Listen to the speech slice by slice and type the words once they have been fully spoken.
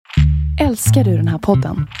Älskar du den här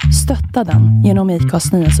podden? Stötta den genom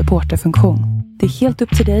IKAs nya supporterfunktion. Det är helt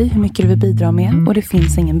upp till dig hur mycket du vill bidra med och det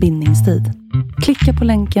finns ingen bindningstid. Klicka på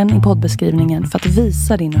länken i poddbeskrivningen för att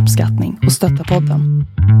visa din uppskattning och stötta podden.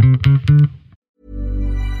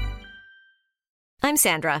 I'm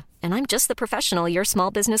Sandra, and I'm just the professional your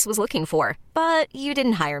small business was looking for. But you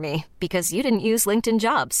didn't hire me because you didn't use LinkedIn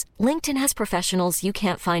Jobs. LinkedIn has professionals you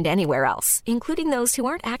can't find anywhere else, including those who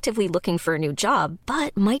aren't actively looking for a new job,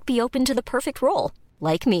 but might be open to the perfect role,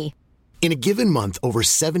 like me. In a given month, over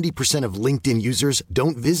 70% of LinkedIn users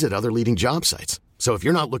don't visit other leading job sites. So if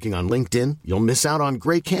you're not looking on LinkedIn, you'll miss out on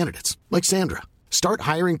great candidates like Sandra. Start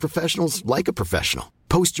hiring professionals like a professional.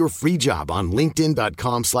 Post your free job on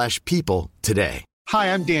linkedin.com/people today.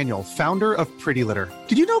 Hi, I'm Daniel, founder of Pretty Litter.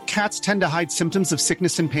 Did you know cats tend to hide symptoms of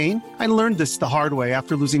sickness and pain? I learned this the hard way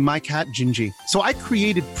after losing my cat, Gingy. So I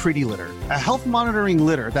created Pretty Litter, a health monitoring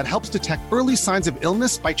litter that helps detect early signs of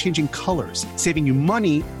illness by changing colors, saving you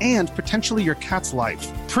money and potentially your cat's life.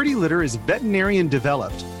 Pretty Litter is veterinarian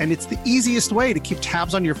developed, and it's the easiest way to keep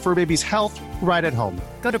tabs on your fur baby's health right at home.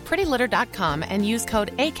 Go to prettylitter.com and use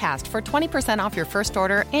code ACAST for 20% off your first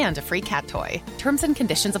order and a free cat toy. Terms and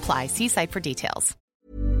conditions apply. See site for details.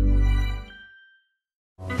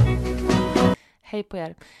 Hej på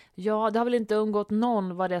er. Ja, det har väl inte undgått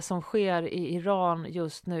någon vad det är som sker i Iran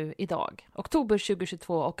just nu idag. Oktober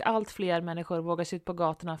 2022 och allt fler människor vågar sig ut på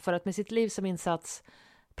gatorna för att med sitt liv som insats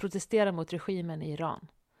protestera mot regimen i Iran.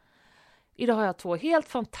 Idag har jag två helt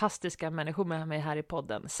fantastiska människor med mig här i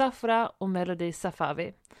podden. Safra och Melody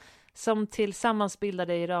Safavi, som tillsammans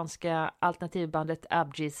bildade det iranska alternativbandet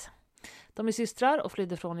Abjeez. De är systrar och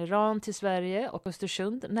flydde från Iran till Sverige och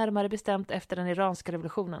Östersund, närmare bestämt efter den iranska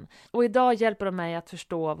revolutionen. Och idag hjälper de mig att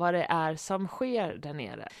förstå vad det är som sker där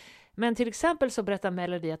nere. Men till exempel så berättar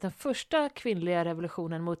Melody att den första kvinnliga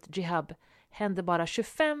revolutionen mot jihad hände bara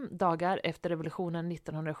 25 dagar efter revolutionen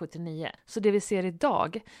 1979. Så det vi ser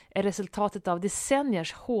idag är resultatet av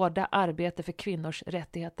decenniers hårda arbete för kvinnors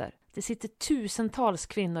rättigheter. Det sitter tusentals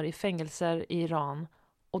kvinnor i fängelser i Iran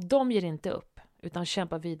och de ger inte upp utan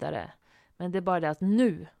kämpar vidare. Men det är bara det att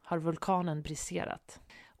nu har vulkanen briserat.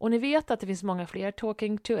 Och ni vet att det finns många fler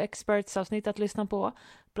Talking to Experts avsnitt att lyssna på.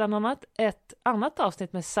 Bland annat ett annat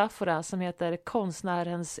avsnitt med Safra som heter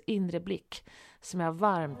Konstnärens inre blick, som jag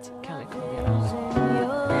varmt kan rekommendera.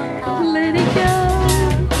 Let it go.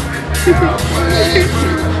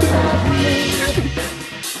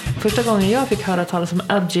 Första gången jag fick höra talas om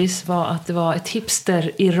Abjeez var att det var ett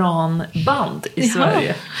hipster-Iran-band i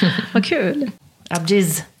Sverige. Vad kul.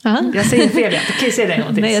 Abjeez. Jag säger fel. Jag kan säga det en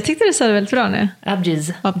gång till. Nej, jag tyckte det sa väldigt bra nu.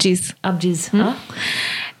 Abjeez.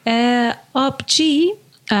 Abjeez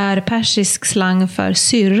är persisk slang för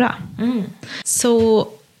syrra. Så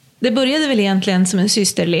det började väl egentligen som en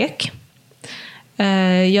systerlek.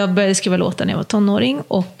 Jag började skriva låtar när jag var tonåring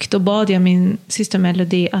och då bad jag min syster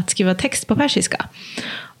Melody att skriva text på persiska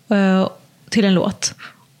till en låt.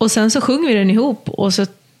 Och sen så sjöng vi den ihop och så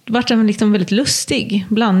vart den liksom väldigt lustig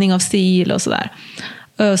blandning av stil och sådär.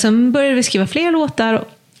 Sen började vi skriva fler låtar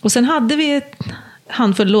och sen hade vi ett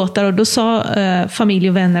handfull låtar och då sa familj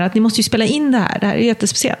och vänner att ni måste ju spela in det här är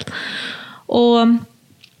jättespeciellt. Och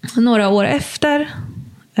några år efter,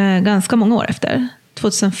 ganska många år efter,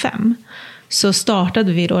 2005, så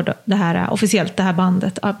startade vi då det här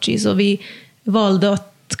bandet Abjeez, och vi valde att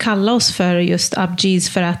kalla oss för just Abjeez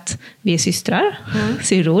för att vi är systrar,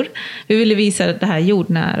 syrror. Vi ville visa det här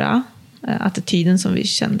jordnära attityden som vi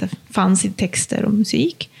kände fanns i texter och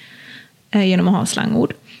musik genom att ha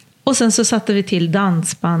slangord. Och sen så satte vi till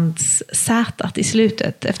dansbandssätat i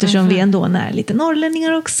slutet eftersom vi ändå är lite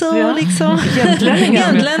norrlänningar också. Ja. Liksom.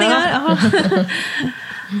 Jämtlänningar.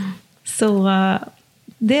 Så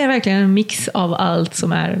det är verkligen en mix av allt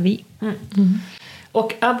som är vi.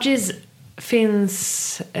 Och Abjeez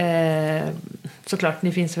finns såklart,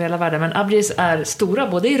 ni finns över hela världen, men Abjeez är stora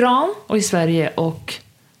både i Iran och i Sverige, och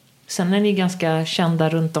sen är ni ganska kända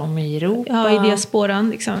runt om i Europa. Ja, i diasporan,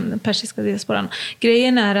 liksom, den persiska diasporan.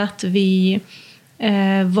 Grejen är att vi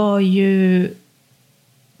var ju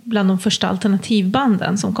bland de första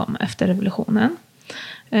alternativbanden som kom efter revolutionen.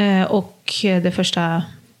 Och det första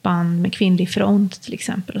band med kvinnlig front till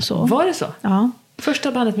exempel. Och så. Var det så? Ja.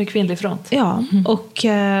 Första bandet med kvinnlig front? Ja, och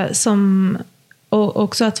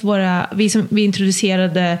också att vi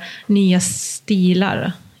introducerade nya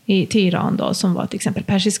stilar till Iran då, som var till exempel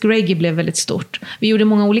persisk reggae blev väldigt stort. Vi gjorde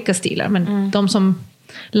många olika stilar, men de som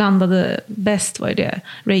landade bäst var ju det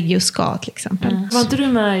reggae och ska till exempel. Var inte du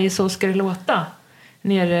med i Så ska det låta?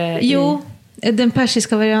 Jo, den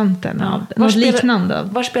persiska varianten av något liknande.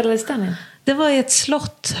 Var spelades den in? Det var i ett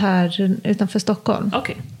slott här utanför Stockholm.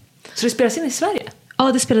 Okej. Så det spelas in i Sverige?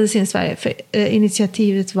 Ja, det spelades in i Sverige. För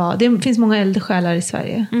initiativet var... Det finns många eldsjälar i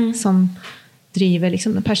Sverige som driver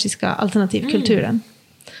liksom den persiska alternativkulturen.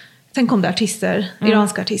 Sen kom det artister,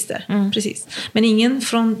 iranska artister. Precis. Men ingen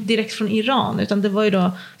direkt från Iran, utan det var ju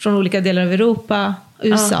då från olika delar av Europa,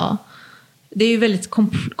 USA. Det är ju väldigt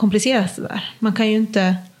komplicerat det där. Man kan ju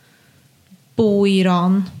inte bo i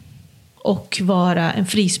Iran och vara en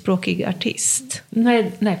frispråkig artist.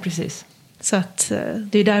 Nej, precis. Så att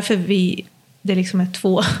det är därför det liksom är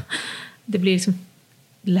två. Det blir liksom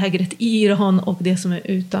lägret i Iran och det som är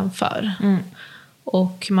utanför.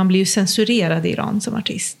 Och man blir ju censurerad i Iran som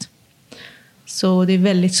artist. Så det är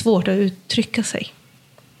väldigt svårt att uttrycka sig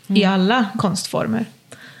i alla konstformer.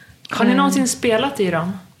 Har ni någonsin spelat i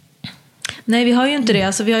Iran? Nej, vi har ju inte det.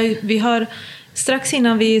 Alltså, vi har strax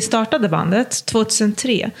innan vi startade bandet,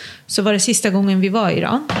 2003, så var det sista gången vi var i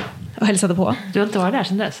Iran och hälsade på. Du har inte varit där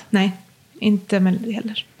sedan dess? Nej, inte Melody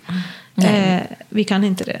heller. Vi kan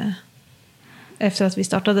inte det efter att vi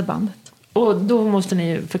startade bandet. Och då måste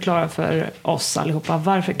ni förklara för oss allihopa,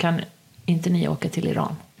 varför kan inte ni åka till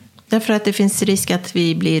Iran? Därför att det finns risk att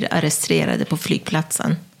vi blir arresterade på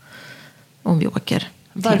flygplatsen om vi åker.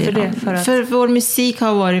 Varför det? För vår musik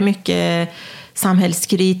har varit mycket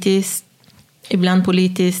samhällskritisk, ibland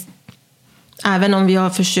politiskt. Även om vi har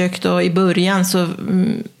försökt då, i början så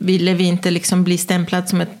ville vi inte liksom bli stämplad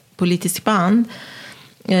som ett politiskt band.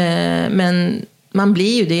 Men man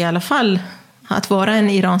blir ju det i alla fall. Att vara en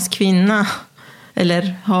iransk kvinna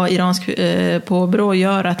eller ha iransk påbrå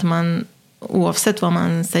gör att man, oavsett vad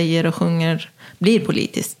man säger och sjunger, blir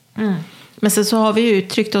politiskt. Men så har vi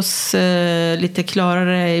uttryckt oss lite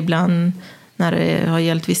klarare ibland när det har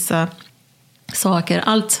gällt vissa saker.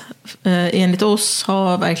 Allt enligt oss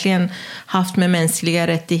har verkligen haft med mänskliga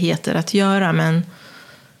rättigheter att göra, men i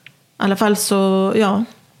alla fall så, ja,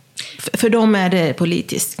 för dem är det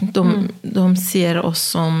politiskt. De ser oss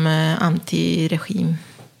som antiregim.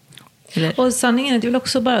 Och sanningen är att jag vill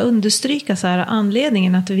också bara understryka så här,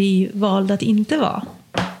 anledningen att vi valde att inte vara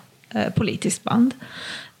politiskt band.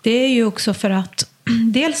 Det är ju också för att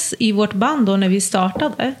dels i vårt band då, när vi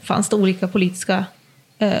startade, fanns det olika politiska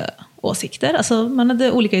åsikter. Alltså man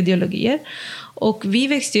hade olika ideologier. Och vi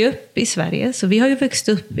växte ju upp i Sverige, så vi har ju växt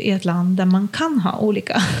upp i ett land där man kan ha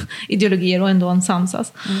olika ideologier och ändå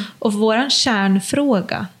samsas. Och vår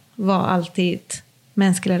kärnfråga var alltid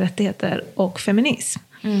mänskliga rättigheter och feminism.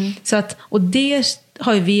 Så att, och det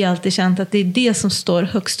har ju vi alltid känt att det är det som står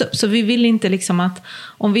högst upp. Så vi vill inte liksom att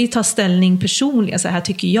om vi tar ställning personligen, så här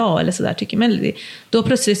tycker jag eller så där tycker Melody, då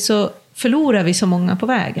plötsligt så förlorar vi så många på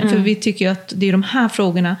vägen. För vi tycker ju att det är de här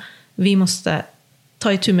frågorna vi måste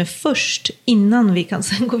ta itu med först, innan vi kan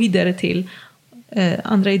sen gå vidare till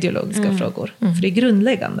andra ideologiska frågor. För det är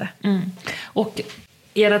grundläggande. Och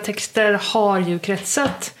era texter har ju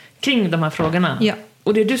kretsat kring de här frågorna. Ja.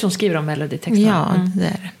 Och det är du som skriver om Melody-texterna. Ja, det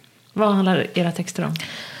är det. Vad handlar era texter om?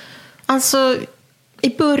 Alltså,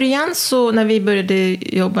 i början så när vi började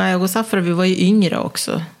jobba, jag och Safra, vi var ju yngre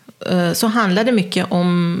också, så handlade det mycket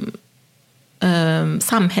om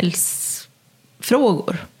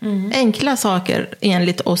samhällsfrågor. Enkla saker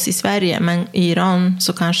enligt oss i Sverige, men i Iran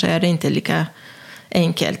så kanske är det inte lika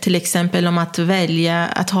enkelt. Till exempel om att välja,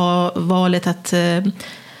 att ha valet att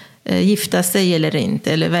gifta sig eller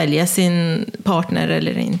inte, eller välja sin partner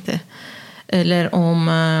eller inte. Eller om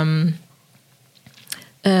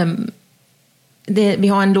vi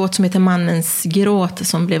har en låt som heter Mannens gråt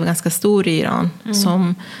som blev ganska stor i Iran,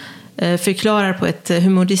 som förklarar på ett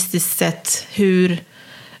humoristiskt sätt hur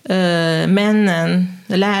männen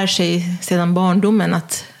lär sig sedan barndomen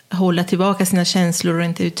att hålla tillbaka sina känslor och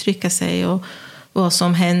inte uttrycka sig, och vad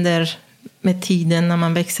som händer med tiden när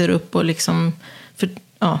man växer upp och liksom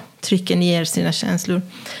trycker ner sina känslor.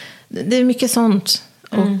 Det är mycket sånt.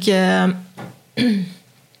 Och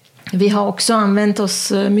vi har också använt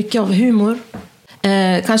oss mycket av humor.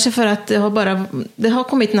 Kanske för att det har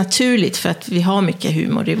kommit naturligt, för att vi har mycket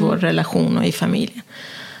humor i vår relation och i familjen.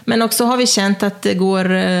 Men också har vi känt att det går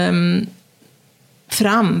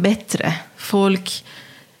fram bättre. Folk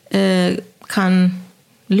kan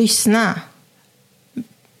lyssna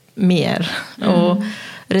mer och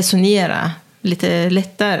resonera lite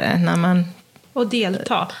lättare när man... Och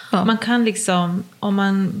delta. Ja. Man kan liksom, om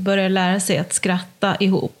man börjar lära sig att skratta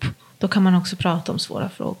ihop, då kan man också prata om svåra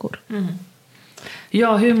frågor.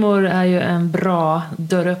 Ja, humor är ju en bra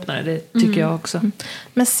dörröppnare, det tycker jag också.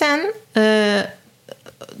 Men sen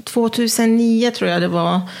 2009 tror jag det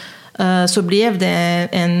var, så blev det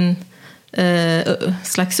en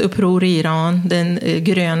slags uppror i Iran. Den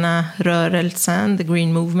gröna rörelsen, the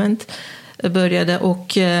green movement, började,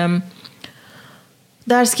 och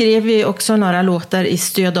Där skrev vi också några låtar i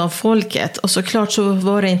stöd av folket. Och såklart så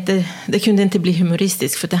var det kunde inte bli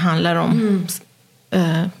humoristiskt för det handlar om...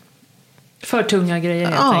 för tunga grejer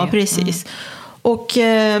helt Ja, enkelt. precis. Och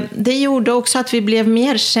det gjorde också att vi blev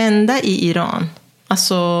mer kända i Iran.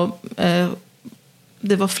 Alltså,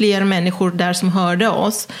 det var fler människor där som hörde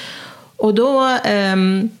oss. Och då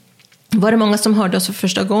var det många som hörde oss för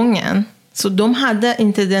första gången. Så de hade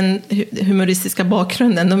inte den humoristiska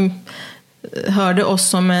bakgrunden. De hörde oss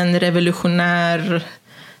som en revolutionär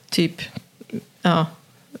typ,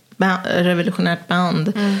 revolutionärt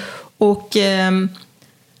band. Och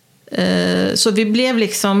så vi blev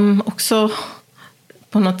liksom också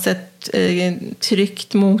på något sätt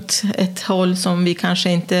tryckt mot ett håll som vi kanske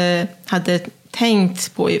inte hade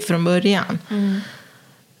tänkt på från början.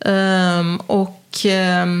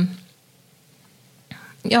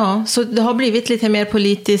 Så det har blivit lite mer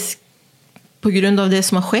politiskt på grund av det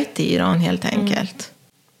som har skett i Iran helt enkelt.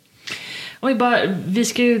 Vi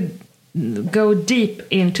ska ju go deep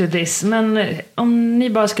into this, men om ni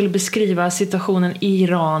bara skulle beskriva situationen i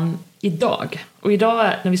Iran idag. Och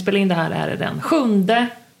idag, när vi spelar in det här, är det den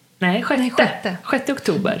 6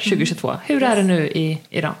 oktober 2022. Hur är det nu i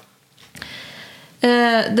Iran?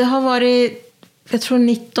 Det har varit, jag tror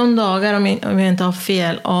 19 dagar om jag inte har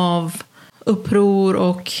fel, av uppror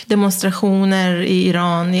och demonstrationer i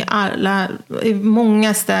Iran, i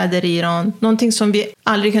många städer i Iran. Någonting som vi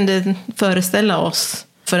aldrig kunde föreställa oss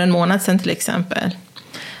för en månad sedan till exempel.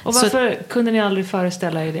 Och varför kunde ni aldrig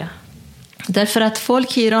föreställa er det? Därför att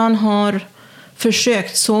folk i Iran har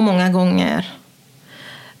försökt så många gånger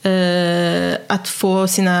att få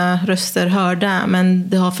sina röster hörda, men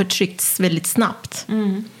det har förtryckts väldigt snabbt.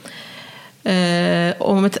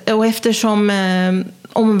 Och eftersom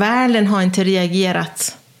omvärlden har inte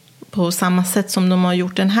reagerat på samma sätt som de har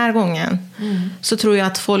gjort den här gången, så tror jag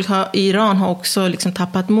att folk i Iran har också liksom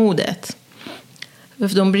tappat modet.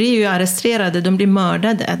 För de blir ju arresterade, de blir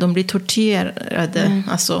mördade, de blir torterade.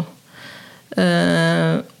 Alltså.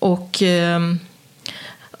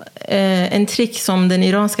 En trick som den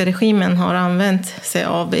iranska regimen har använt sig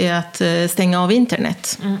av är att stänga av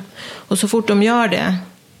internet. Och så fort de gör det,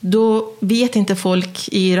 då vet inte folk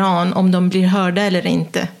i Iran om de blir hörda eller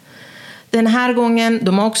inte. Den här gången,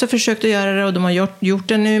 de har också försökt att göra det och de har gjort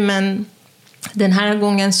det nu, men den här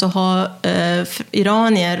gången så har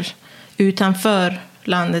iranier utanför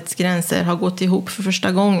landets gränser har gått ihop för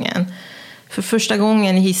första gången. För första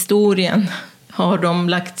gången i historien har de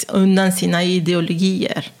lagt undan sina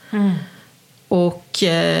ideologier. Och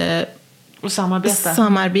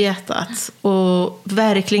samarbetat och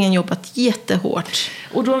verkligen jobbat jättehårt.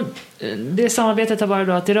 Och då, det samarbetet har varit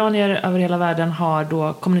då att iranier över hela världen har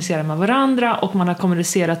då kommunicerat med varandra och man har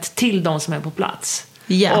kommunicerat till de som är på plats.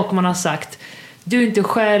 Ja. Och man har sagt, du är inte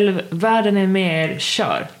själv, världen är med er,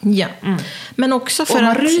 kör. Ja. Men också för och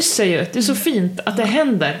man att ryser ju, det är så fint att det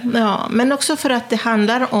händer. Ja, men också för att det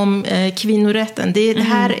handlar om kvinnorätten. Det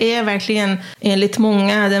här är verkligen enligt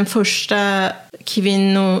många den första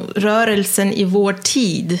kvinnorörelsen i vår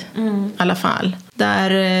tid, i alla fall.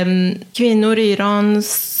 Där kvinnor i Iran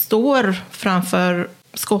står framför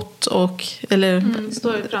skott och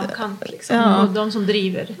står i framkant liksom. Ja. Och de som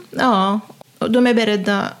driver. Ja, och de är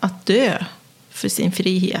beredda att dö för sin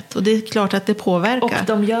frihet. Och det är klart att det påverkar. Och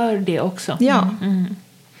de gör det också. Ja.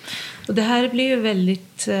 Och det här blir ju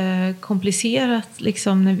väldigt komplicerat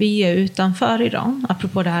liksom, när vi är utanför Iran.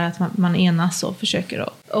 Apropå det här att man enas och försöker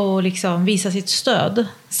och liksom visa sitt stöd.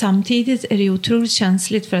 Samtidigt är det otroligt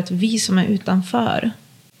känsligt för att vi som är utanför,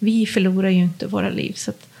 vi förlorar ju inte våra liv.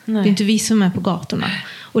 Så att det är inte vi som är på gatorna.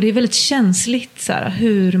 Och det är väldigt känsligt så här,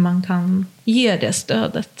 hur man kan ge det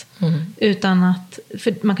stödet. Utan att,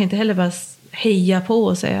 för man kan inte heller bara heja på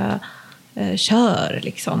och säga kör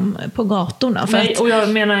liksom på gatorna. För Nej, och jag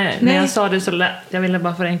menar, när jag sa det så lätt, jag ville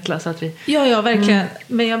bara förenkla så att vi... Ja, verkligen.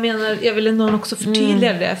 Men jag menar, jag vill ändå också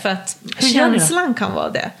förtydliga det, för att känslan kan vara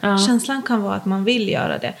det. Ja. Känslan kan vara att man vill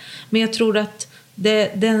göra det. Men jag tror att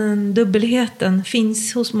den dubbelheten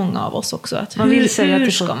finns hos många av oss också. Att man vill säga hur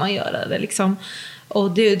att ska man göra det liksom?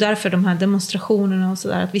 Och det är ju därför de här demonstrationerna och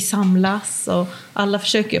sådär, att vi samlas och alla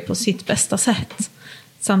försöker på sitt bästa sätt.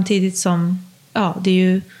 Samtidigt som, det är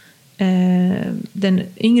ju den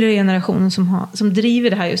yngre generationen som driver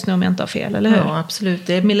det här just nu, om jag inte har fel, eller hur? Ja, absolut.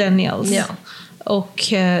 Det är millennials. Ja. Och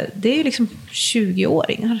det är ju liksom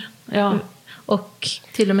 20-åringar. Ja. Och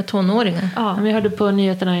till och med tonåringar. Ja. Vi hörde på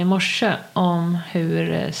nyheterna i morse om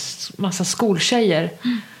hur massa skoltjejer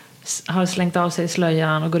har slängt av sig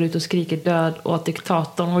slöjan och går ut och skriker död åt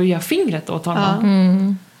diktatorn och gör fingret åt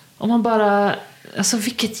honom. Och man bara... Alltså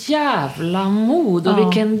vilket jävla mod och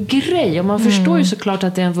vilken grej. Och man förstår ju såklart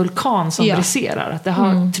att det är en vulkan som briserar. Att det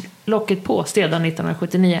har locket på sedan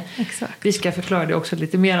 1979. Exakt. Vi ska förklara det också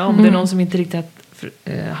lite mer om det är någon som inte riktigt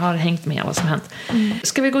har hängt med vad som hänt.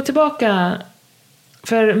 Ska vi gå tillbaka?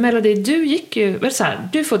 För Melody, du gick ju... Väl så här,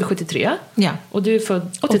 du födde 73. Ja. Och du är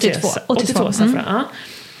född 82 Safra.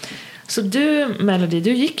 Så du, Melody,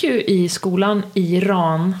 du gick ju i skolan i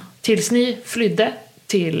Iran tills ni flydde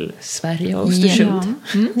till Sverige och Östersund.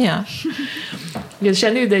 Ja. Jag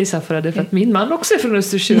känner ju dig, Safra, för att min man också är från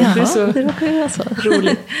Östersund. Jaha, det är så det råkar ju vara så.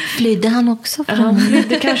 roligt. Flydde han också från... Han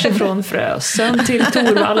flydde kanske från Frösön till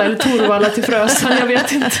Torvalla, eller Torvalla till Frösön, jag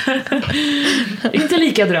vet inte. Inte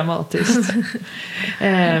lika dramatiskt.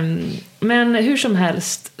 Men hur som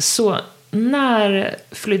helst, så när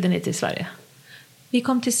flydde ni till Sverige? Vi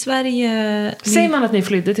kom till Sverige... Säger man att ni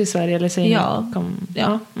flydde till Sverige? Eller säger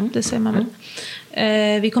Ja, ni det säger man väl.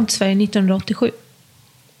 Vi kom till Sverige 1987.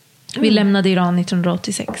 Vi lämnade Iran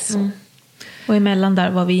 1986. Och emellan där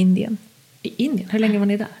var vi i Indien. I Indien? Hur länge var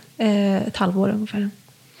ni där? Ett halvår ungefär.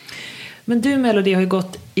 Men du, Melody, har ju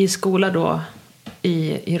gått i skola då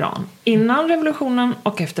i Iran. Innan revolutionen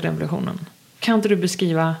och efter revolutionen. Kan inte du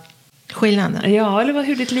beskriva... skillnaden? Ja, eller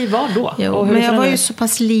hur ditt liv var då? Jo, men jag var ju så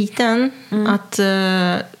pass liten att...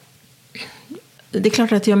 det är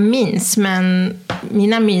klart att jag minns, men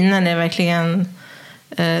mina minnen är verkligen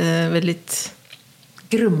väldigt...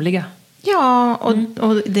 grumliga. Ja,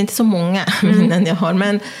 och det är inte så många minnen jag har.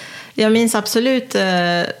 Men jag minns absolut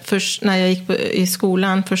först när jag gick i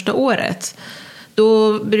skolan första året.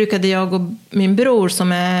 Då brukade jag och min bror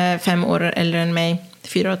som är 5 år äldre än mig,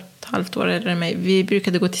 4,5 år äldre än mig, vi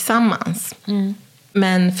brukade gå tillsammans.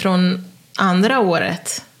 Men från andra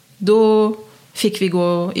året, då fick vi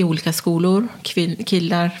gå i olika skolor.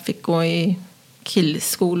 Killar fick gå i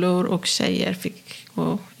killskolor och tjejer fick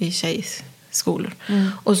gå i tjejskolor.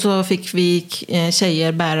 Och så fick vi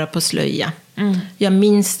tjejer bära på slöja. Jag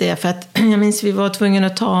minns det för att jag minns vi var tvungna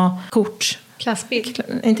att ta kort. Klassbild?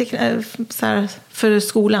 Inte så här, för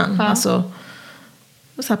skolan. Ja. Alltså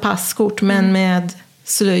så här passkort, men med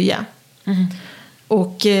slöja.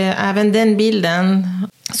 Och även den bilden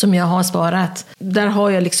som jag har sparat, där har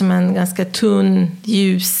jag liksom en ganska tunn,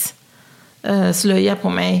 ljus slöja på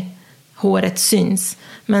mig. Håret syns.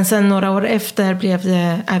 Men sen några år efter blev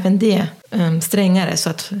det även det strängare, så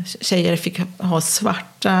att tjejer fick ha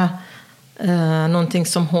svarta, någonting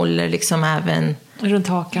som håller liksom även runt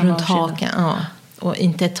hakan. Ja. Och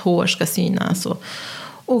inte ett hår ska synas.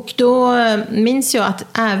 Och då minns jag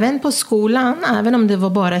att även på skolan, även om det var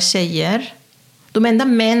bara tjejer, de enda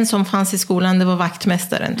män som fanns i skolan, det var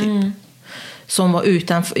vaktmästaren typ, som var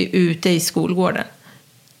ute i skolgården.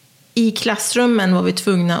 I klassrummen var vi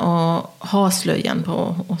tvungna att ha slöjan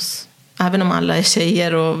på oss. Även om alla är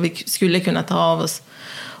tjejer och vi skulle kunna ta av oss.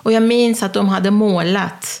 Och jag minns att de hade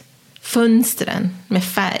målat fönstren med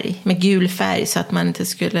färg, med gul färg, så att man inte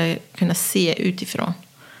skulle kunna se utifrån.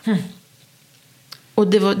 Och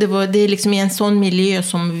det är liksom i en sån miljö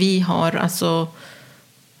som vi har alltså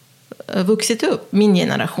vuxit upp, min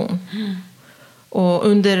generation. Och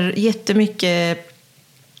under jättemycket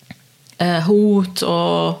hot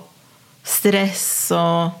och stress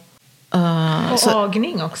och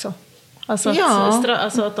agning också. Alltså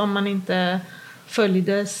att om man inte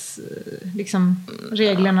följde liksom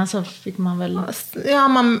reglerna så fick man väl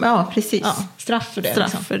precis. Ja, straff för det.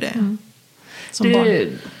 Straff för det.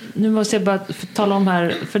 Nu måste jag bara tala om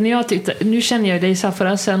här, för när jag nu känner jag dig,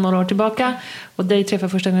 Safra, sedan några år tillbaka, och dig träffar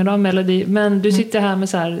första gången idag, Melody, men du sitter här med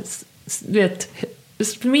så här, du vet,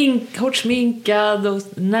 hårt sminkad och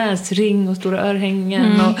näsring och stora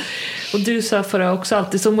örhängen och du, Safra, också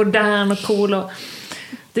alltid så modern och cool, och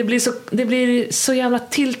det blir så jävla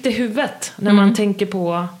tilt i huvudet när man tänker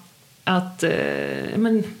på att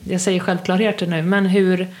men jag säger självklarheter nu, men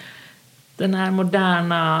hur den här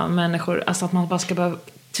moderna människor, alltså att man bara ska behöva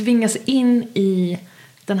tvingas in i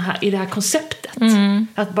det här konceptet.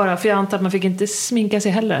 Att bara, för jag antar att man fick inte sminka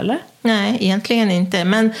sig heller, eller? Nej, egentligen inte.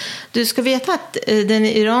 Men du ska veta att den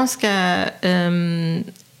iranska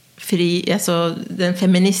alltså den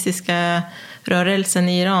feministiska rörelsen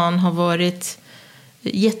i Iran har varit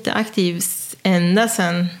jätteaktiv ända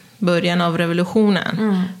sedan början av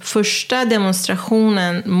revolutionen. Första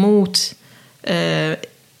demonstrationen mot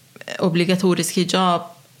obligatorisk hijab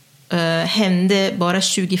hände bara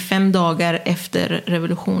 25 dagar efter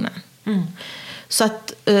revolutionen. Så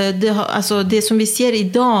att det som vi ser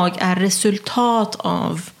idag är resultat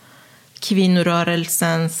av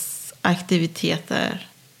kvinnorörelsens aktiviteter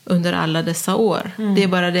under alla dessa år. Det är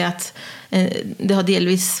bara det att det har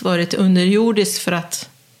delvis varit underjordiskt för att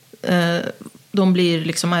de blir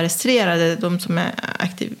liksom arresterade, de som är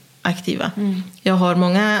aktiva. Jag har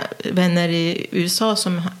många vänner i USA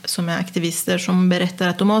som är aktivister som berättar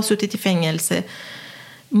att de har suttit i fängelse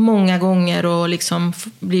många gånger och liksom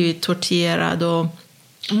blivit torterade och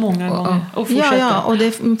många gånger. Och fortsätter. Ja, och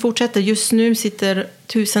det fortsätter. Just nu sitter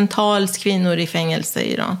tusentals kvinnor i fängelse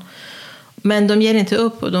i Iran. Men de ger inte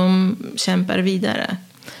upp och de kämpar vidare.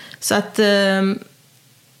 Så att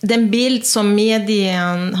den bild som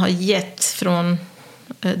medien har gett från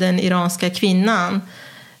den iranska kvinnan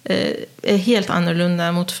är helt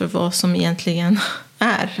annorlunda mot för vad som egentligen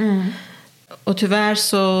är. Och tyvärr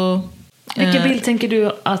så... Vilken bild tänker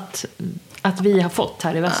du att vi har fått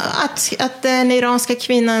här i väster? Att den iranska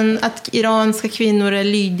kvinnan, att iranska kvinnor är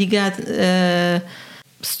lydiga,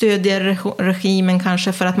 stödjer regimen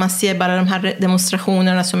kanske för att man ser bara de här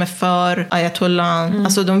demonstrationerna som är för Ayatollah.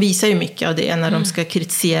 Alltså de visar ju mycket av det när de ska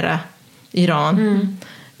kritisera Iran.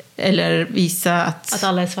 Eller visa att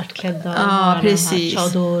alla är svartklädda. Ja, precis.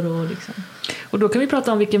 Chador och liksom. Och då kan vi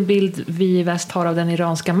prata om vilken bild vi i väst har av den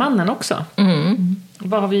iranska mannen också.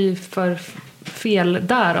 Vad har vi för fel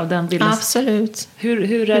där av den bilden? Absolut.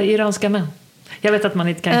 Hur är iranska män? Jag vet att man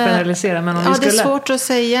inte kan generalisera, men om vi skulle... det är svårt att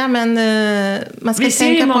säga, men man ska vi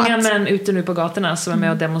ser ju många att... män ute nu på gatorna som är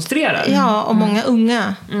med och demonstrerar. Ja, och många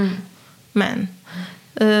unga män.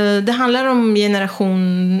 Det handlar om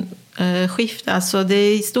generationsskifte. Alltså det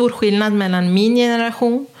är stor skillnad mellan min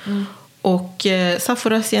generation och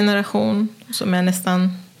Saforas generation, som är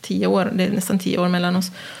nästan 10 år. Det är nästan 10 år mellan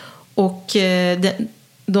oss. Och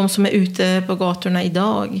de som är ute på gatorna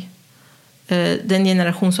idag, den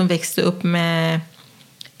generation som växte upp med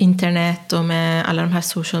internet och med alla de här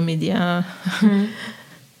social media,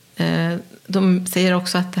 de säger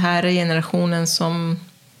också att det här är generationen som,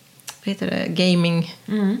 vad heter det, gaming.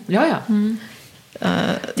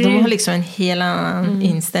 De har liksom en hel annan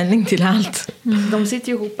inställning till allt. De sitter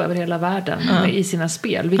ju ihop över hela världen i sina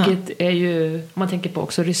spel, vilket är ju, om man tänker på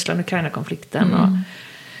också Ryssland-Ukraina-konflikten och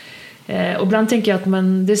ibland tänker jag att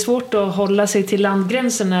det är svårt att hålla sig till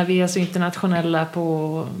landgränsen när vi är så internationella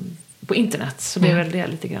på internet. Så det är väl det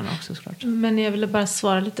lite grann också såklart. Men jag ville bara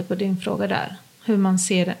svara lite på din fråga där. Hur man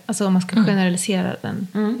ser det, alltså om man ska generalisera den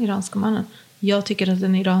iranska mannen. Jag tycker att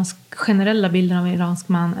den generella bilden av en iransk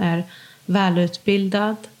man är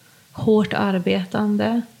välutbildad, hårt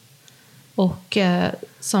arbetande och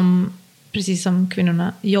som, precis som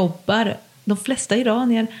kvinnorna, jobbar. De flesta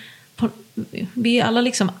iranier, vi är alla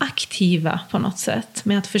liksom aktiva på något sätt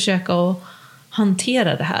med att försöka att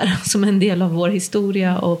hantera det här som en del av vår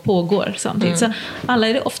historia och pågår samtidigt. Så alla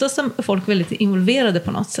är det oftast folk väldigt involverade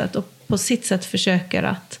på något sätt och på sitt sätt försöker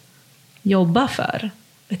att jobba för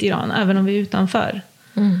ett Iran, även om vi är utanför.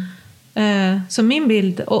 Så min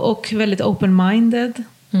bild, och väldigt open-minded,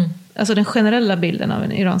 alltså den generella bilden av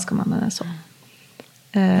en iranska mannen är så.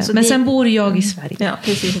 Men sen bor jag i Sverige. Ja,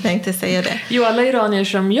 precis, jag tänkte säga det. Jo, alla iranier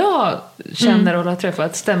som jag känner och har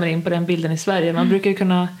träffat stämmer in på den bilden i Sverige. Man brukar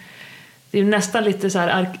kunna... Det är nästan lite så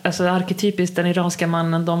här arketypiskt, den iranska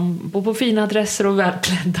mannen. De bor på fina adresser och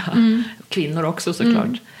välklädda. Kvinnor också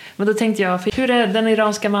såklart. Men då tänkte jag, hur är den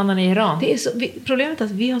iranska mannen i Iran? Det är problemet är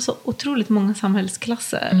att vi har så otroligt många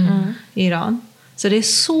samhällsklasser i Iran. Så det är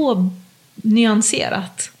så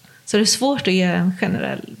nyanserat. Så det är svårt att ge en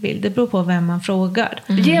generell bild. Det beror på vem man frågar.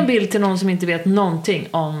 Ge en bild till någon som inte vet någonting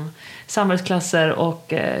om samhällsklasser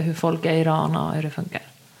och hur folk är i Iran och hur det funkar.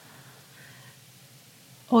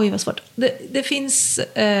 Oj, vad svårt. Det finns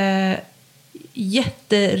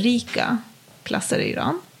jätterika klasser i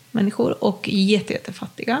Iran. Människor och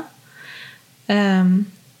jättefattiga.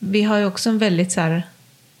 Vi har ju också en väldigt så här...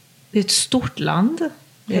 Det är ett stort land.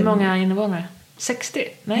 Hur många invånare? 60?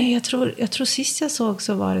 Nej, jag tror sist jag såg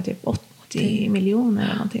så var det typ 80 miljoner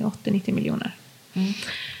eller någonting. 80-90 miljoner.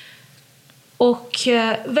 Och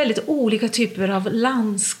väldigt olika typer av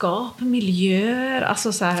landskap, miljöer,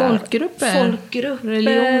 alltså så här, folkgrupper,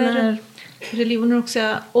 religioner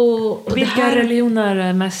också. Och vilka religioner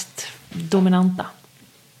är mest dominanta?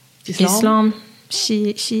 Islam.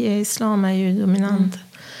 Shia-islam är ju dominant.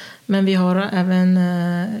 Men vi har även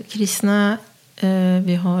kristna,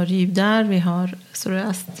 vi har judar, vi har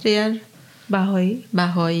zoroastrier,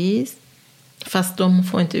 bahai. Fast de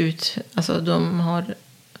får inte ut, alltså de har,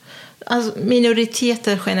 alltså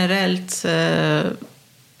minoriteter generellt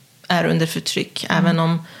är under förtryck, även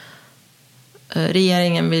om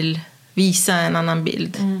regeringen vill visa en annan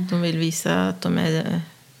bild. De vill visa att de är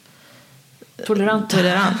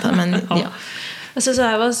toleranta, men ja. Alltså så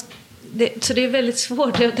här, så det är väldigt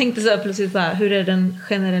svårt. Jag tänkte så här plötsligt bara, hur är den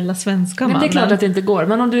generella svenska mannen? Men det är klart att det inte går.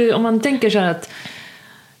 Men om man tänker så här att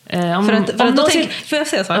Får jag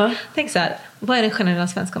säga så? Ja. Tänk så här, vad är den generella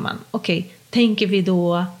svenska man? Okej, tänker vi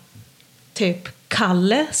då typ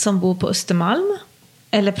Kalle som bor på Östermalm?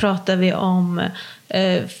 Eller pratar vi om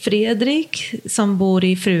Fredrik som bor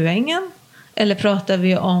i Fruängen? Eller pratar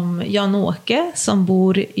vi om Jan-Åke som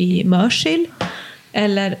bor i Mörsil?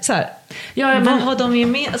 Eller så här, vad har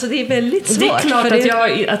de med? Alltså det är väldigt svårt. Det är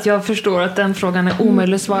klart att jag förstår att den frågan är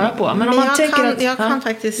omöjlig att svara på. Men om man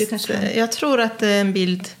jag tror att en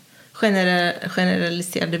bild,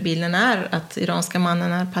 generaliserade bilden är att iranska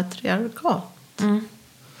mannen är patriarkat.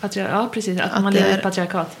 Ja, precis. Att man lever i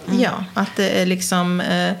patriarkat. Ja, att det är liksom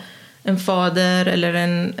en fader eller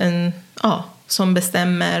en som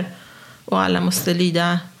bestämmer och alla måste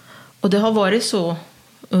lyda. Och det har varit så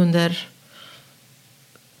under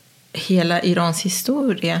hela Irans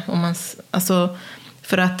historia.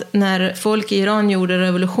 För att när folk i Iran gjorde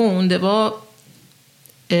revolution, det var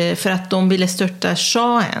för att de ville störta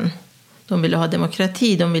shahen. De ville ha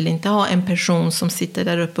demokrati, de ville inte ha en person som sitter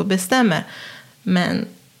där uppe och bestämmer. Men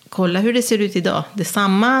kolla hur det ser ut idag. Det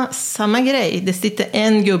är samma grej. Det sitter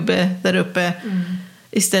en gubbe där uppe.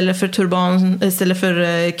 Istället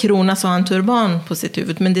för krona så har han turban på sitt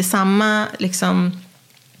huvud. Men det är samma liksom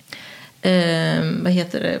vad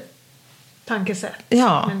heter det? Tankesätt,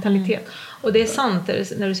 ja. Mentalitet. Och det är sant,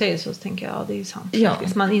 när du säger så tänker jag, det är sant. Ja.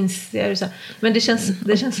 Man inser så. Men det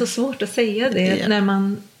känns så svårt att säga det när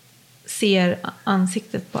man ser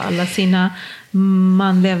ansiktet på alla sina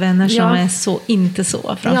manliga vänner som är så inte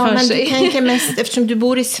så framför sig. Men du tänker mest, eftersom du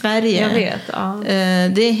bor i Sverige. Jag vet, ja.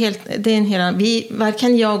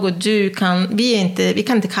 Varken jag och du vi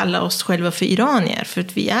kan inte kalla oss själva för iranier, för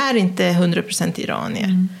att vi är inte 100%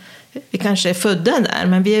 iranier. Vi kanske är födda där,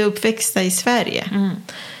 men vi är uppväxta i Sverige.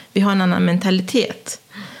 Vi har en annan mentalitet.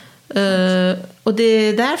 Och det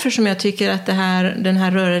är därför som jag tycker att den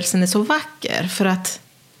här rörelsen är så vacker. För att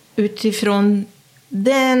utifrån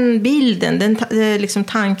den bilden, liksom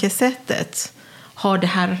tankesättet, har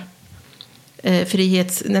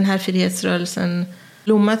den här frihetsrörelsen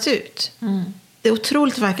blommat ut. Det är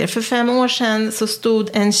otroligt vackert. För 5 år sedan så stod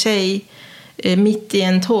en tjej mitt i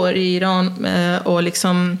en torg i Iran och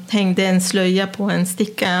liksom hängde en slöja på en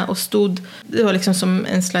sticka och det var liksom som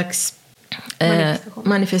en slags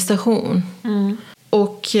manifestation.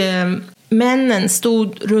 Och männen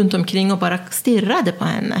stod runt omkring och bara stirrade på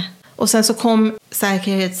henne. Och sen så kom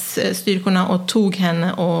säkerhetsstyrkorna och tog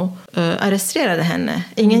henne och arresterade henne.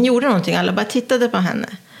 Ingen gjorde någonting, alla bara tittade på henne.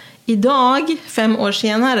 Idag, 5 år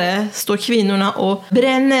senare, står kvinnorna och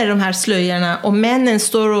bränner de här slöjorna och männen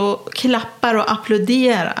står och klappar och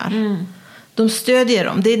applåderar. De stödjer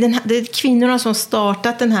dem. Det är kvinnorna som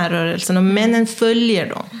startat den här rörelsen och männen följer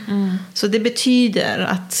dem. Så det betyder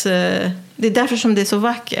att det är därför som det är så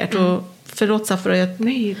vackert. Och förlåt Safra,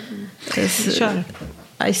 kör.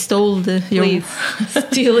 I stole your...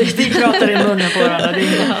 Vi pratar i munnen på varandra.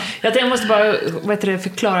 Jag måste bara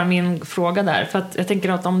förklara min fråga där. För att jag tänker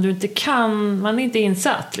att om du inte kan, man är inte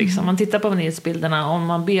insatt. Liksom. Man tittar på nyhetsbilderna och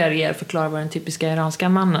man ber er förklara vad den typiska iranska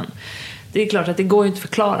mannen. Det är klart att det går inte att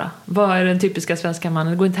förklara. Vad är den typiska svenska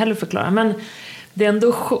mannen? Det går inte heller att förklara. Men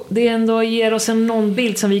det ändå ger oss någon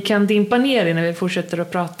bild som vi kan dimpa ner i när vi fortsätter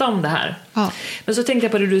att prata om det här. Ja. Men så tänkte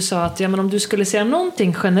jag på det du sa, att men om du skulle säga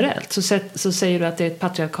någonting generellt så säger du att det är ett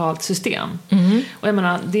patriarkalt system. Och jag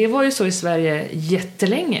menar, det var ju så i Sverige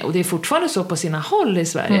jättelänge och det är fortfarande så på sina håll i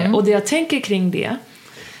Sverige. Och det jag tänker kring det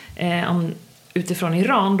utifrån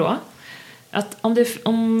Iran då, att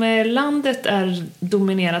om landet är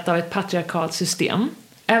dominerat av ett patriarkalt system,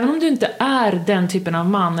 även om du inte är den typen av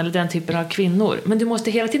man eller den typen av kvinnor, men du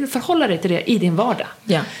måste hela tiden förhålla dig till det i din vardag.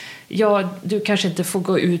 Ja, du kanske inte får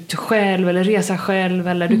gå ut själv eller resa själv,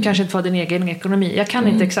 eller du kanske inte får din egen ekonomi. Jag kan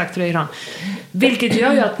inte exakt hur det är i Iran. Vilket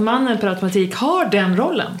gör ju att mannen per automatik har den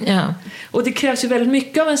rollen. Och det krävs ju väldigt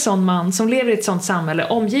mycket av en sån man som lever i ett sånt samhälle,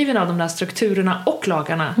 omgiven av de där strukturerna och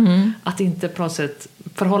lagarna, att inte på något sätt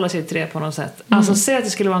förhålla sig till det på något sätt. Alltså säg att det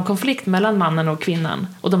skulle vara en konflikt mellan mannen och kvinnan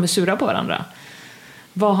och de är sura på varandra.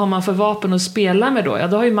 Vad har man för vapen att spela med då? Ja,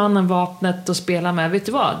 då har ju mannen vapnet att spela med. Vet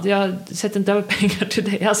du vad? Jag sätter inte över pengar till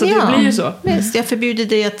dig. Alltså det blir ju så. Visst, jag förbjuder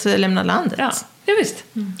dig att lämna landet. Ja visst.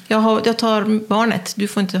 Jag tar barnet. Du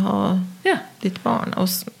får inte ha ditt barn.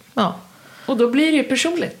 Och då blir det ju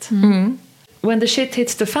personligt. When the shit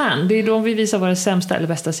hits the fan. Det är då vi visar våra sämsta eller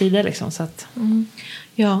bästa sidor. Liksom, så att...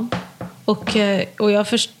 Ja, och jag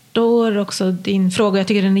förstår också din fråga. Jag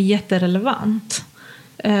tycker den är jätterelevant.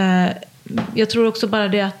 Jag tror också bara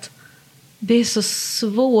det att det är så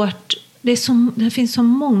svårt. Det finns så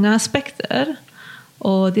många aspekter.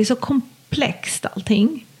 Och det är så komplext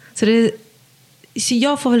allting. Så så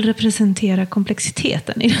jag får väl representera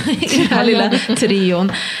komplexiteten i den här lilla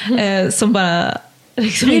trion som bara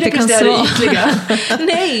liksom inte kan svara.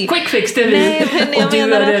 Nej. Quick fix, det är Nej, men och du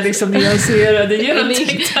är det liksom nyanserade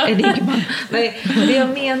genomtänkta. Nej, det jag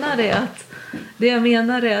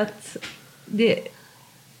menar är att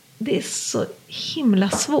det är så himla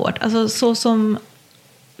svårt. Alltså så som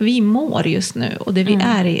vi mår just nu och det vi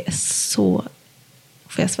är i är så,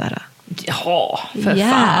 får jag svära, för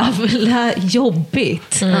jävla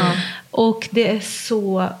jobbigt. Och det är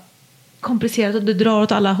så komplicerat och det drar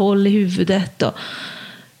åt alla håll i huvudet och,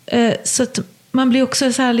 så att man blir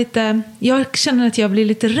också så här lite, jag känner att jag blir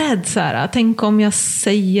lite rädd så här, tänk om jag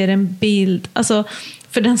säger en bild, alltså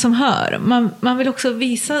för den som hör, man vill också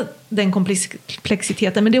visa den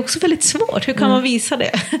komplexiteten, men det är också väldigt svårt, hur kan man visa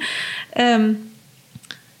det?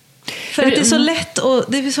 För att det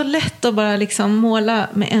är så lätt att bara liksom måla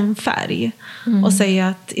med en färg och säga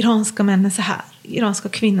att iranska män är så här, iranska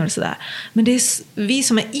kvinnor är så där. Men det är vi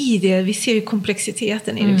som är i det, vi ser ju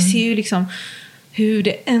komplexiteten i det. Vi ser ju liksom hur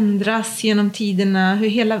det ändras genom tiderna.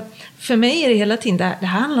 För mig är det hela tiden, det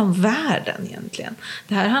här handlar om världen egentligen.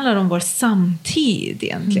 Det här handlar om vår samtid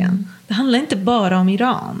egentligen. Det handlar inte bara om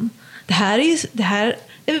Iran. Det här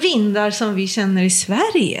är vindar som vi känner i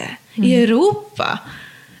Sverige, i Europa.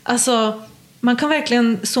 Alltså, man kan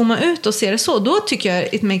verkligen zooma ut och se det så. Då tycker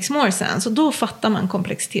jag it makes more sense. Och då fattar man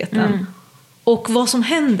komplexiteten. Och vad som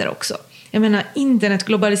händer också. Jag menar,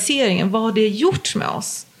 internetglobaliseringen, vad har det gjort med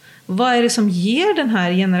oss? Vad är det som ger den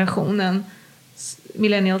här generationen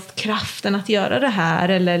millennials kraften att göra det här?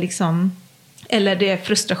 Eller det är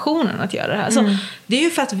frustrationen att göra det här. Så det är ju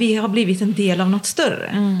för att vi har blivit en del av något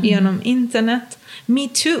större. Genom internet. Me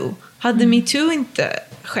Too. Hade Me Too inte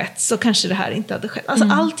skett så kanske det här inte hade skett. Alltså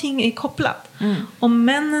allting är kopplat. Och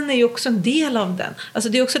männen är ju också en del av den. Alltså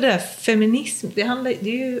det är också det där feminism. Det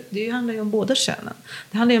handlar ju om båda könen.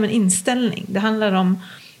 Det handlar ju om en inställning. Det handlar om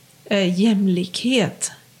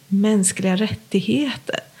jämlikhet. Mänskliga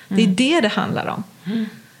rättigheter. Det är det handlar om.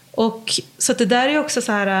 Och så att det där är också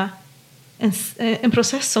så här en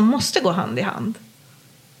process som måste gå hand i hand.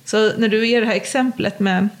 Så när du ger det här exemplet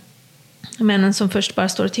med männen som först bara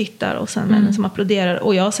står och tittar och sen männen som applåderar,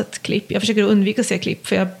 och jag har sett klipp, jag försöker undvika att se klipp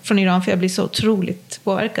från Iran för jag blir så otroligt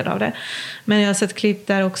påverkad av det, men jag har sett klipp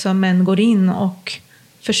där också män går in och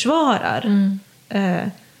försvarar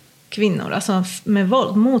kvinnor, alltså med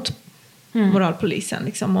våld mot moralpolisen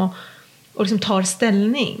liksom, och liksom tar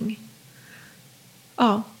ställning.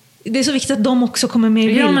 Ja, det är så viktigt att de också kommer med i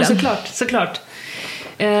bilden. Ja, men såklart.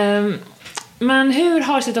 Men hur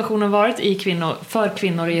har situationen varit för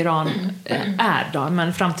kvinnor i Iran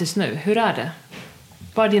men fram tills nu? Hur är det?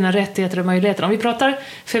 Vad är dina rättigheter och möjligheter? Om vi pratar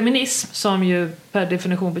feminism, som ju per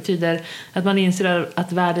definition betyder att man inser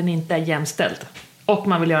att världen inte är jämställd och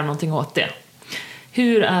man vill göra någonting åt det.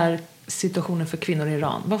 Hur är situationen för kvinnor i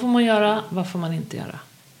Iran? Vad får man göra? Vad får man inte göra?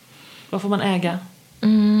 Vad får man äga?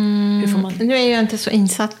 Hur får man... Nu är jag inte så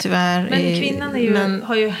insatt tyvärr. Men kvinnan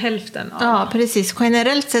har ju hälften av... Ja, precis.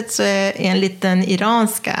 Generellt sett så är enligt den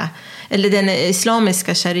iranska eller den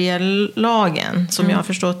islamiska sharia-lagen som jag har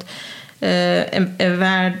förstått är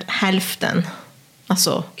värd hälften.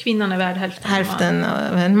 Alltså, kvinnan är värd hälften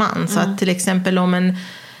av en man. Så att till exempel om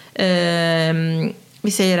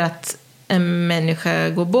vi säger att en människa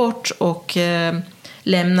går bort och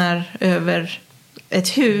lämnar över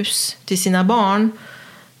ett hus till sina barn,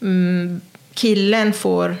 killen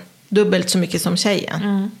får dubbelt så mycket som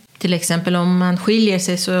tjejen. Till exempel om man skiljer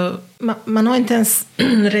sig så man har inte ens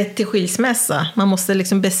rätt till skilsmässa. Man måste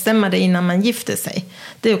liksom bestämma det innan man gifter sig.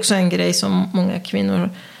 Det är också en grej som många kvinnor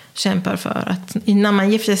kämpar för, att innan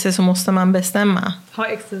man gifter sig så måste man bestämma. Ha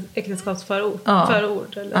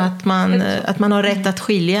äktenskapsförord. Eller? Att man har rätt att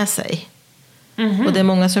skilja sig. Och det är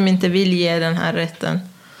många som inte vill ge den här rätten.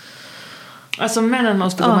 Alltså männen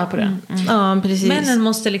måste gå med på det. Ja, precis. Männen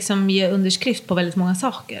måste liksom ge underskrift på väldigt många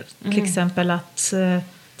saker. Till exempel att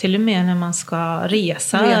till och med när man ska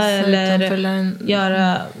resa eller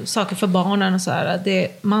göra saker för barnen och så här,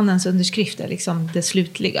 mannens underskrift är liksom det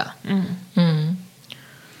slutliga.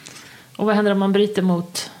 Och vad händer om man bryter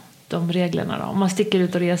mot de reglerna då? Om man sticker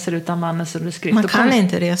ut och reser utan mannens underskrift? Man kan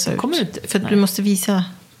inte resa ut. För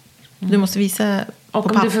du måste visa och på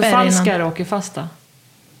om papper. Du förfalskar och åker fast då?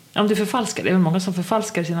 Om du förfalskar, det är väl många som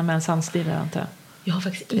förfalskar sina mäns handstilar, antar jag. Jag har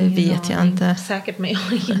faktiskt ingen vet jag inte. Säkert, men jag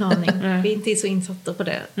har ingen aning. Vi är inte så insatta på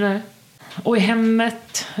det. Nej. Och i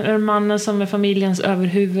hemmet är mannen som är familjens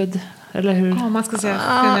överhuvud, eller hur? Ja, man ska säga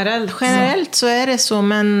generellt. Generellt så är det så,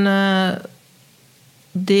 men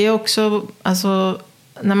det är också, alltså,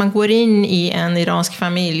 när man går in i en iransk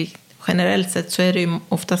familj, generellt sett så är det ju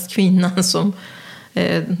oftast kvinnan som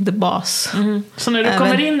the boss. Så när du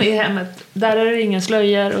kommer in i hemmet, där är det ingen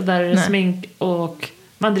slöjor och där är det smink och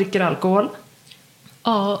man dricker alkohol?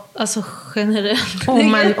 Ja, alltså generellt.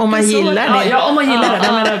 Om man gillar det. Ja, om man gillar det.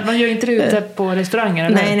 Jag menar, man gör inte det ute på restauranger.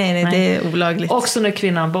 Eller? Nej, det är olagligt. Också när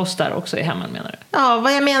kvinnan bossar också i hemmen, menar du? Ja,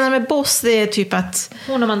 vad jag menar med boss, det är typ att...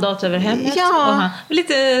 Hon har mandat över hemmet. Ja.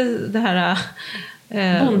 Lite det här...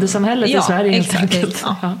 bondesamhället i Sverige, helt enkelt.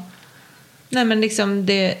 Ja. Nej, men liksom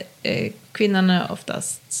kvinnan är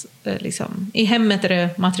oftast liksom, i hemmet är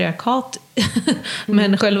det matriarkat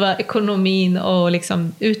men själva ekonomin och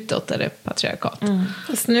liksom utåt är det patriarkat.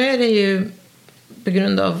 Fast nu är det ju på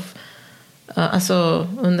grund av alltså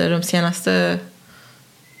under de senaste,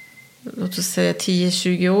 låt oss säga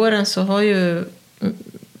 10-20 åren, så har ju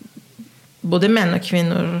både män och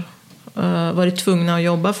kvinnor varit tvungna att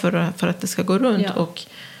jobba för att det ska gå runt. Och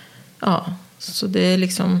så det är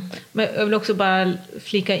liksom... Men jag vill också bara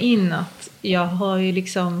flika in att jag har ju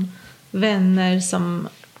liksom vänner som,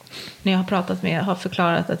 när jag har pratat med, har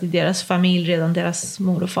förklarat att i deras familj, redan deras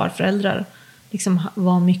mor- och farföräldrar liksom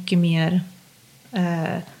var mycket mer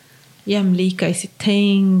jämlika i sitt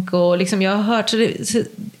tänk. Och liksom jag har hört, så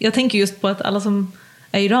jag tänker just på att alla som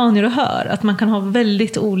är iranier och hör att man kan ha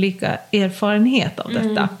väldigt olika erfarenhet av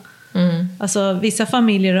detta. Alltså vissa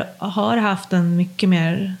familjer har haft en mycket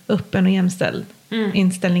mer öppen och jämställd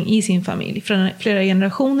inställning i sin familj från flera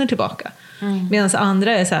generationer tillbaka. Medan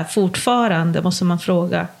andra är så här, fortfarande måste man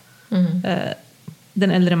fråga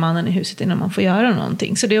den äldre mannen i huset innan man får göra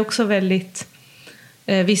någonting. Så det är också väldigt...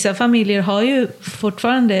 vissa familjer har ju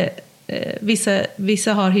fortfarande...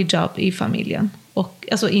 vissa har hijab i familjen. Och,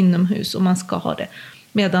 alltså inomhus, och man ska ha det.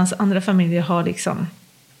 Medan andra familjer har liksom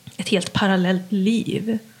ett helt parallellt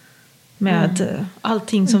liv. Med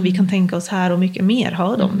allting som vi kan tänka oss här och mycket mer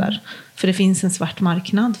har de där. För det finns en svart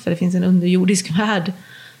marknad, för det finns en underjordisk värld.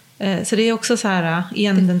 Så det är också så här,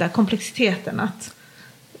 igen den där komplexiteten att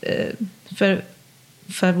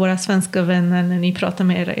för våra svenska vänner, när ni pratar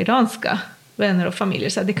med era iranska vänner och familjer,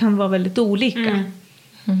 så här, det kan vara väldigt olika.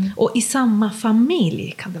 Och i samma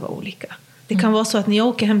familj kan det vara olika. Det kan vara så att när jag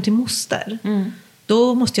åker hem till moster,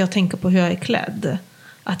 då måste jag tänka på hur jag är klädd.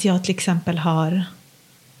 Att jag till exempel har...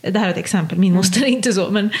 Det här är ett exempel, min moster är inte så.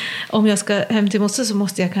 Men om jag ska hem till moster så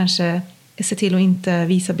måste jag kanske se till att inte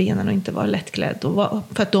visa benen och inte vara lättklädd.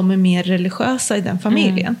 För att de är mer religiösa i den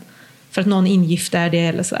familjen. För att någon ingift är det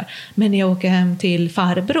eller sådär. Men när jag åker hem till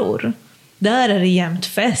farbror, där är det jämt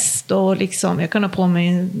fest. Och liksom, jag kan ha på mig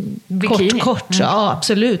en kort. Ja,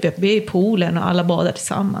 absolut. Vi är i poolen och alla badar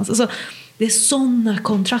tillsammans. Alltså, det är sådana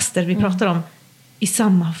kontraster vi pratar om. I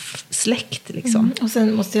samma släkt liksom. Och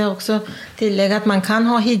sen måste jag också tillägga att man kan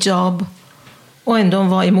ha hijab och ändå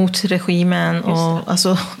vara emot regimen. Och,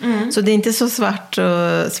 alltså, så det är inte så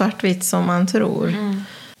svartvitt som man tror.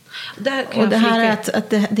 Och det här är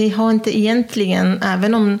att det har inte egentligen,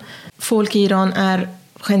 även om folk i Iran är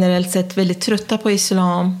generellt sett väldigt trötta på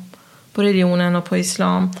islam, på religionen och på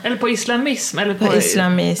islam. Eller på islamism. Eller på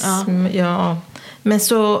islamism, ja. Men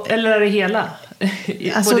så, eller är det hela?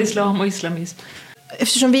 Alltså, både islam och islamism.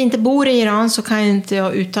 Eftersom vi inte bor i Iran så kan inte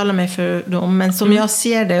jag uttala mig för dem. Men som jag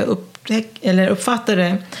ser det, uppfattar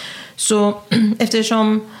det, så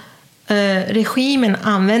eftersom regimen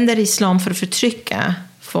använder islam för att förtrycka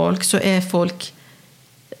folk, så är folk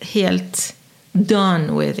helt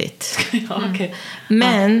done with it.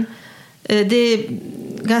 Men det är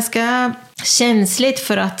ganska känsligt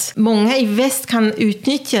för att många i väst kan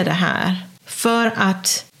utnyttja det här för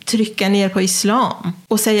att trycka ner på islam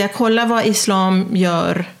och säga, kolla vad islam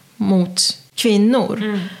gör mot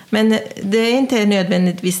kvinnor. Men det är inte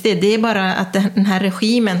nödvändigtvis det. Det är bara att den här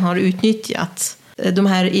regimen har utnyttjat de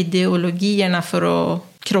här ideologierna för att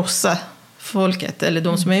krossa folket eller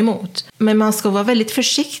de som är emot. Men man ska vara väldigt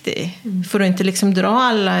försiktig för att inte liksom dra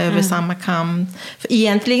alla över samma kam. För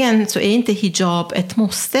egentligen så är inte hijab ett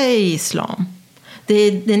måste i islam. Det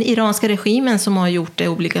är den iranska regimen som har gjort det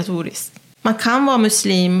obligatoriskt. Man kan vara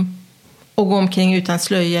muslim och gå omkring utan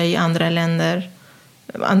slöja i andra länder,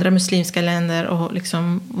 andra muslimska länder, och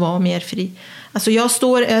liksom vara mer fri. Alltså jag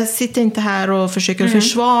sitter inte här och försöker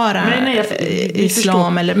försvara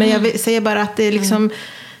islam, men jag säger bara att det är liksom,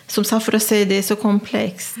 som Safra säger, det är så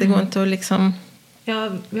komplext. Det går inte att liksom... Ja,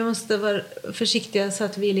 vi måste vara försiktiga så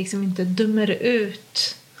att vi liksom inte dömer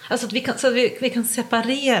ut. Alltså att vi kan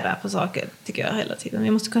separera på saker, tycker jag, hela tiden.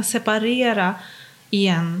 Vi måste kunna separera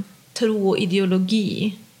igen tro och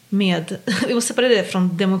ideologi med... Vi måste separera det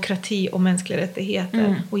från demokrati och mänskliga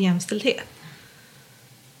rättigheter och jämställdhet.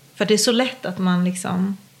 För det är så lätt att man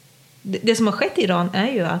liksom... Det som har skett i Iran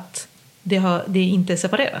är ju att det inte är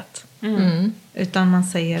separerat. Utan man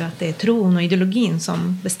säger att det är tron och ideologin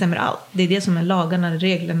som bestämmer allt. Det är det som är lagarna,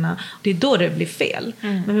 reglerna. Det är då det blir fel.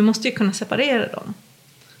 Men vi måste ju kunna separera dem.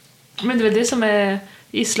 Men det är det som är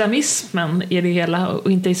islamismen i det hela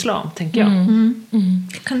och inte islam, tänker jag.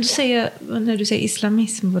 Kan du säga, när du säger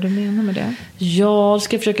islamism, vad du menar med det? Jag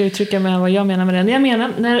ska försöka uttrycka mig vad jag menar med det. Jag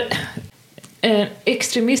menar när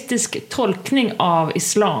extremistisk tolkning av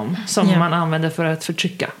islam som man använder för att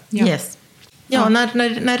förtrycka. Yes. Ja,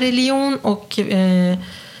 när religion och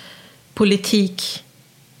politik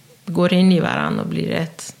går in i varandra och blir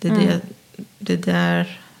ett. Det är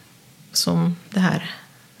där som det här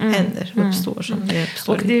uppstår. Som det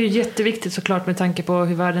uppstår. Och det är ju jätteviktigt såklart med tanke på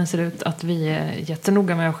hur världen ser ut att vi är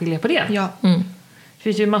jättenoga med att skilja på det. Ja. Det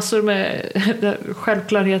finns ju massor med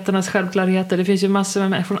självklarheternas självklarheter. Det finns ju massor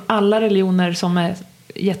med från alla religioner som är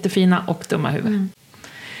jättefina och dumma huvud.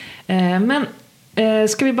 Men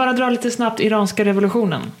ska vi bara dra lite snabbt iranska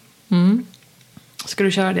revolutionen? Ska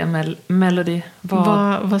du köra det med Melody?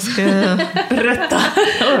 Vad ska jag berätta?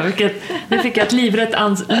 Nu fick jag ett livrädd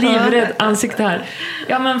ansikte här.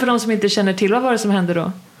 Ja, men för de som inte känner till, vad var det som hände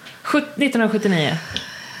då? 1979.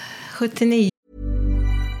 79.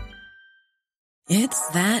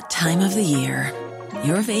 It's that time of the year.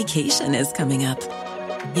 Your vacation is coming up.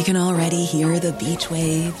 You can already hear the beach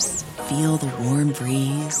waves, feel the warm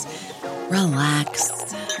breeze, relax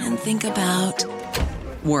and think about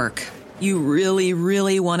work. You really,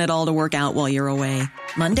 really want it all to work out while you're away.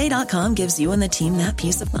 Monday.com gives you and the team that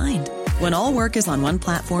peace of mind. When all work is on one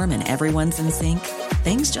platform and everyone's in sync,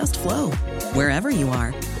 things just flow. Wherever you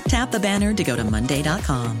are, tap the banner to go to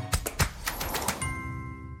Monday.com.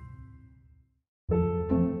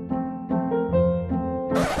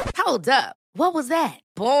 Hold up. What was that?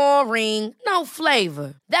 Boring. No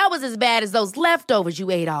flavor. That was as bad as those leftovers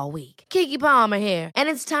you ate all week. Keke Palmer here, and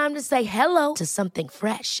it's time to say hello to something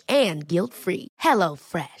fresh and guilt-free. Hello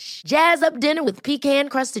Fresh. Jazz up dinner with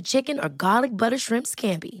pecan-crusted chicken or garlic butter shrimp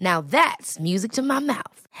scampi. Now that's music to my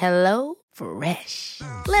mouth. Hello Fresh.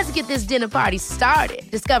 Let's get this dinner party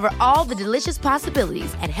started. Discover all the delicious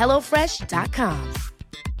possibilities at hellofresh.com.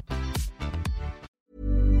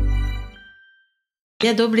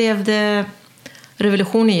 Ja, då blev det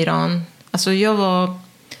revolution i Iran. Alltså jag var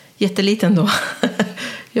jätteliten då.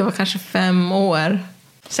 Jag var kanske 5 år.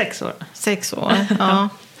 6 år. 6 år, ja.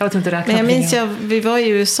 Jag vet inte räkna. Men jag minns vi var i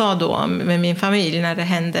USA då med min familj när det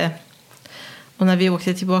hände. Och när vi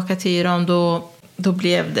åkte tillbaka till Iran då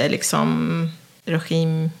blev det liksom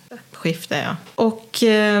regimskifte. Ja. Och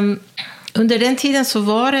under den tiden så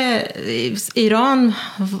var det Iran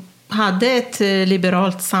hade ett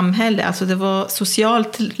liberalt samhälle. Alltså det var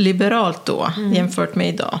socialt liberalt då jämfört med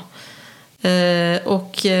idag.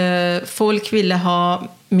 Och folk ville ha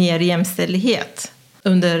mer jämställdhet.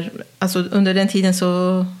 Under den tiden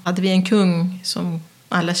så hade vi en kung som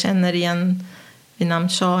alla känner igen vid namn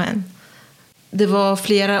Shahen. Det var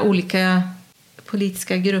flera olika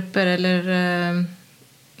politiska grupper eller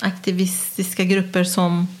aktivistiska grupper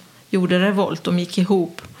som gjorde revolt. De gick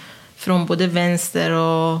ihop från både vänster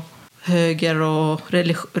och höger och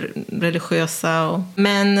religiösa.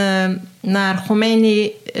 Men när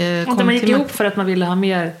Khomeini kom man gick ihop för att man ville ha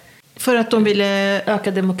mer... För att de ville...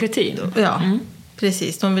 Öka demokratin. Ja,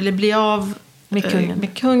 precis. De ville bli av med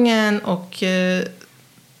kungen och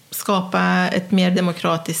skapa ett mer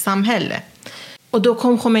demokratiskt samhälle. Och då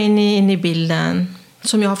kom Khomeini in i bilden.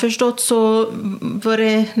 Som jag har förstått så var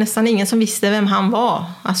det nästan ingen som visste vem han var.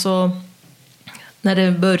 Alltså, när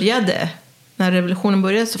revolutionen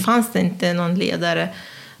började så fanns det inte någon ledare.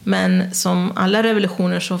 Men som alla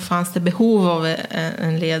revolutioner så fanns det behov av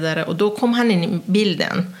en ledare. Och då kom han in i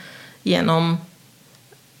bilden genom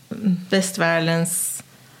västvärldens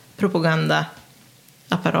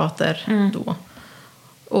propagandaapparater då.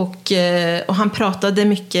 Och han pratade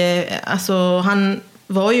mycket, alltså han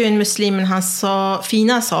var ju en muslim men han sa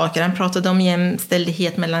fina saker. Han pratade om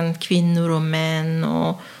jämställdhet mellan kvinnor och män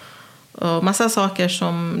och massa saker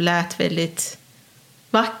som lät väldigt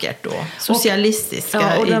vackert då.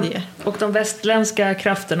 Socialistiska idéer. Och de västländska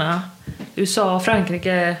krafterna, USA och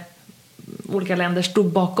Frankrike, olika länder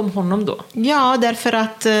stod bakom honom då. Ja, därför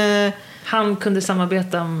att han kunde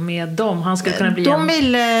samarbeta med dem. Han skulle kunna bli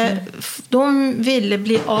de ville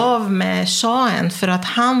bli av med Shahen för att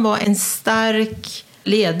han var en stark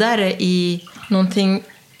ledare i någonting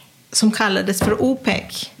som kallades för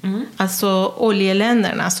OPEC. Alltså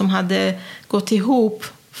oljeländerna som hade gått ihop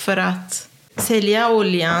för att sälja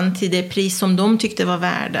oljan till det pris som de tyckte var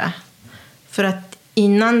värda. För att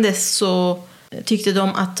innan dess så tyckte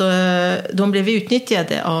de att de blev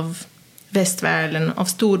utnyttjade av västvärlden, av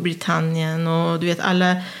Storbritannien och du vet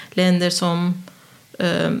alla länder som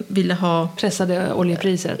ville ha... Pressade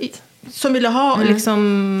oljepriset. Som ville ha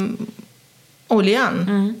liksom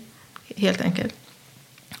oljan, helt enkelt.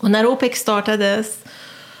 Och när OPEC startades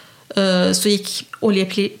så gick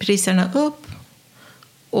oljepriserna upp.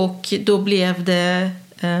 Och då blev det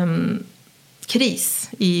kris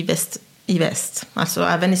i väst. Alltså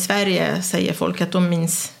även i Sverige säger folk att de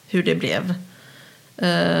minns hur det blev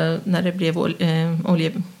när det blev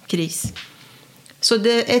oljekris. Så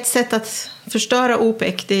det är ett sätt att förstöra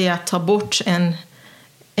OPEC, det är att ta bort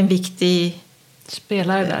en viktig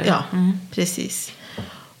spelare där. Ja, precis.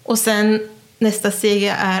 Och sen nästa steg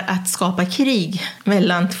är att skapa krig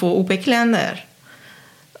mellan 2 OPEC-länder.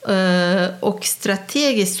 Och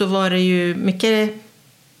strategiskt så var det ju mycket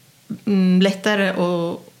lättare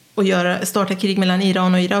att starta krig mellan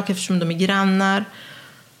Iran och Irak eftersom de är grannar.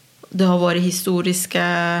 Det har varit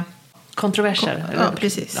historiska kontroverser. Ja,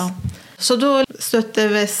 precis. Ja. Så då stötte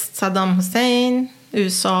väst Saddam Hussein,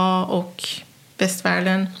 USA och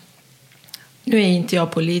västvärlden. Nu är inte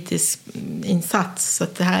jag politisk insatt, så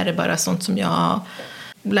att det här är bara sånt som jag har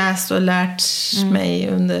läst och lärt mig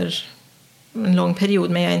under en lång period,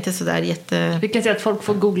 men jag är inte så där jätte... Vi kan säga att folk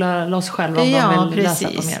får googla loss själva om de vill läsa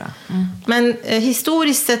på mera. Men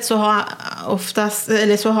historiskt sett så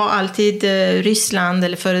har alltid Ryssland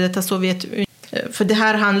eller före detta Sovjet, för det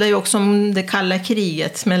här handlar ju också om det kalla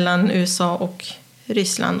kriget mellan USA och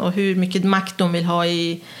Ryssland och hur mycket makt de vill ha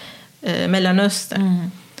i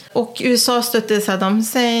Mellanöstern. Och USA stötte Saddam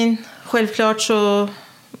Hussein. Självklart så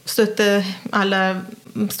stötte alla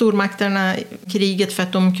stormakterna kriget för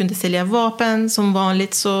att de kunde sälja vapen. Som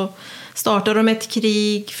vanligt så startar de ett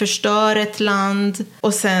krig, förstör ett land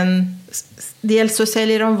och sen dels så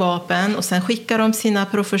säljer de vapen och sen skickar de sina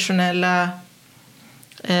professionella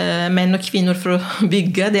män och kvinnor för att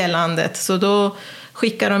bygga det landet. Så då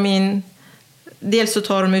skickar de in, dels så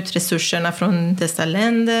tar de ut resurserna från dessa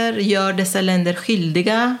länder, gör dessa länder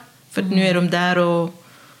skyldiga för nu är de där och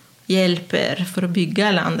hjälper för att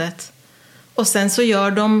bygga landet. Och sen så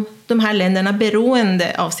gör de här länderna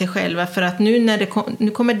beroende av sig själva för att nu när nu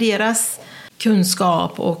kommer deras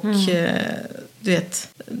kunskap och du vet,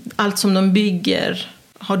 allt som de bygger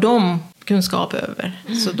har de kunskap över.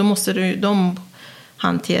 Så då måste de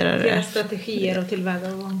hantera det. Deras strategier och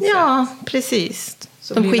tillvägagångssätt. Ja, precis.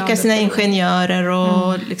 De skickar sina ingenjörer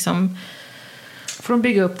och liksom... Får de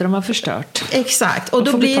bygga upp det de har förstört. Exakt, och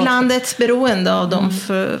då blir landet beroende av dem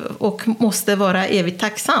och måste vara evigt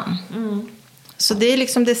tacksam. Så det är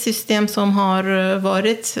liksom det system som har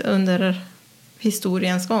varit under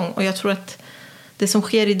historiens gång. Och jag tror att det som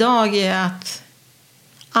sker idag är att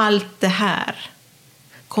allt det här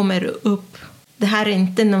kommer upp. Det här är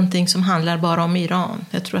inte någonting som handlar bara om Iran.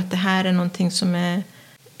 Jag tror att det här är någonting som är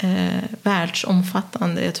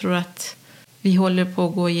världsomfattande. Jag tror att vi håller på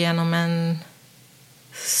att gå igenom en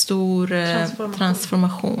stor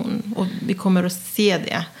transformation. Och vi kommer att se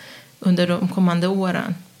det under de kommande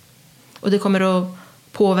åren. Och det kommer att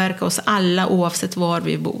påverka oss alla oavsett var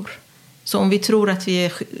vi bor. Så om vi tror att vi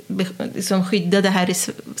är liksom skyddade här i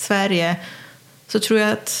Sverige så tror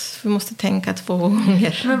jag att vi måste tänka 2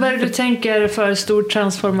 gånger. Men vad är det du tänker för stor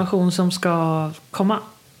transformation som ska komma?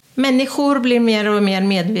 Människor blir mer och mer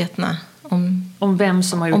medvetna om vem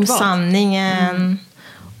som har gjort om vad. Sanningen,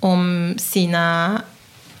 om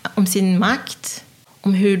sin makt,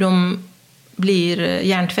 om hur de blir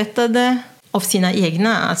hjärntvättade av sina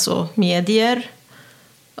egna, alltså medier,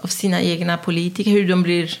 av sina egna politiker, hur de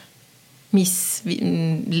blir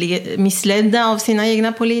missledda av sina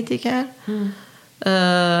egna politiker.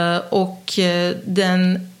 Och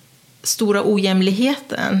den stora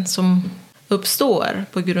ojämlikheten som uppstår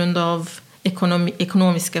på grund av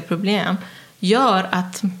ekonomiska problem gör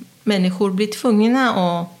att människor blir tvungna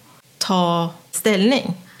att ta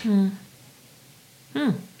ställning.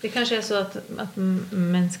 Det kanske är så att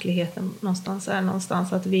mänskligheten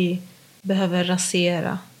någonstans att vi behöver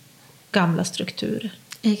rasera gamla strukturer.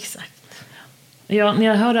 Exakt. Ja, när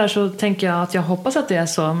jag hör det här så tänker jag att jag hoppas att det är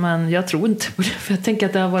så, men jag tror inte på det. För jag tänker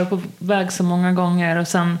att det har varit på väg så många gånger. Och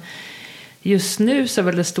sen just nu så är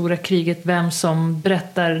väl det stora kriget vem som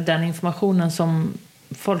berättar den informationen som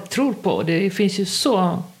folk tror på. Det finns ju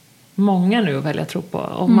så många nu att välja tro på.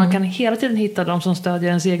 Och man kan hela tiden hitta de som stödjer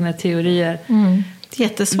ens egna teorier. Det är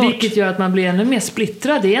jättesvårt. Vilket gör att man blir ännu mer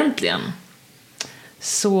splittrad egentligen.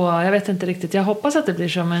 Så jag vet inte riktigt. Jag hoppas att det blir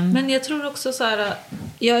så. Men jag tror också så här,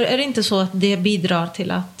 är det inte så att det bidrar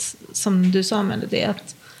till att, som du sa med det,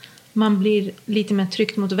 att man blir lite mer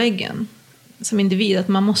tryckt mot väggen som individ, att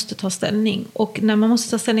man måste ta ställning. Och när man måste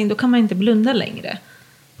ta ställning då kan man inte blunda längre.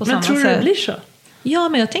 Men tror du det blir så? Ja,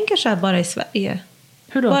 men jag tänker så här bara i Sverige.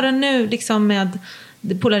 Hur då? Bara nu liksom med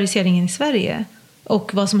polariseringen i Sverige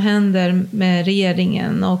och vad som händer med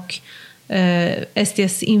regeringen och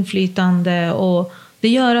SDs inflytande, och det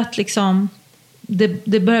gör att liksom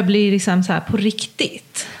det börjar bli liksom så här på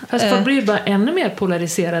riktigt. Fast folk blir ju bara ännu mer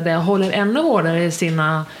polariserade och håller ännu hårdare i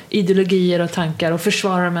sina ideologier och tankar och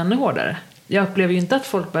försvarar dem ännu hårdare. Jag upplever ju inte att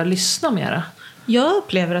folk börjar lyssna mera. Jag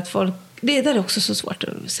upplever att folk, det där är också så svårt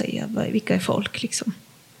att säga vilka är folk liksom.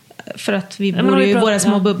 För att vi bor ju i våra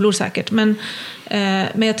små bubblor säkert. Men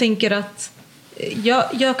jag tänker att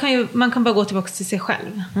man kan bara gå tillbaka till sig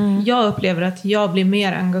själv. Jag upplever att jag blir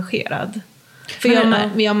mer engagerad. För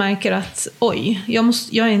jag märker att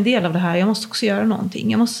jag är en del av det här. Jag måste också göra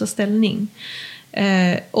någonting. Jag måste ta ställning.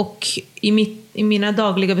 Och i mina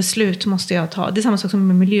dagliga beslut måste jag ta. Det är samma sak som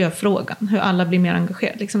med miljöfrågan. Hur alla blir mer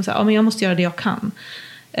engagerade. Liksom så här, men jag måste göra det jag kan.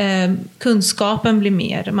 Kunskapen blir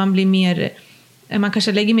mer. Man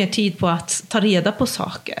kanske lägger mer tid på att ta reda på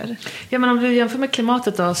saker. Ja, men om du jämför med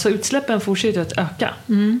klimatet då, så utsläppen fortsätter att öka.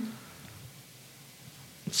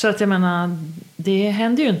 Så att jag menar, det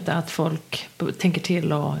händer ju inte att folk tänker till.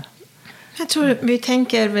 Jag tror vi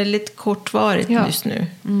tänker väldigt kortvarigt just nu.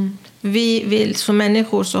 Vi vill, som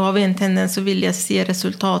människor så har vi en tendens att vilja se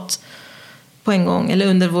resultat på en gång eller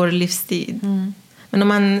under vår livstid. Men om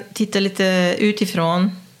man tittar lite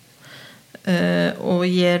utifrån och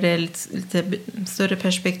ger det lite större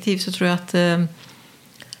perspektiv, så tror jag att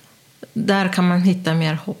där kan man hitta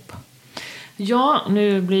mer hopp. Ja,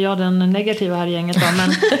 nu blir jag den negativa här i gänget då,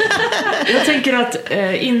 men jag tänker att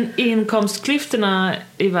inkomstklyftorna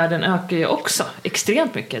i världen ökar ju också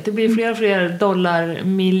extremt mycket. Det blir fler och fler dollar,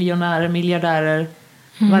 miljonärer, miljardärer.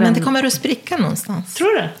 Men det kommer att spricka någonstans.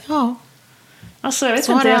 Tror du? Ja. Alltså jag vet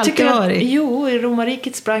så inte, jag tycker att i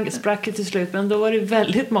Romarriket sprack det till slut, men då var det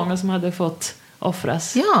väldigt många som hade fått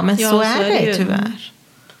offras. Ja, men så är det tyvärr.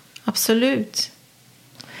 Absolut.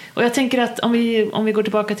 Och jag tänker att om vi går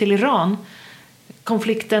tillbaka till Iran,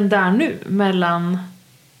 konflikten där nu mellan,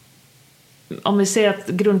 om vi ser att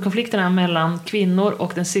grundkonflikterna mellan kvinnor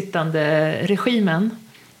och den sittande regimen,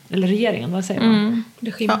 eller regeringen, vad säger man?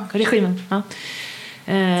 Regimen. Ja.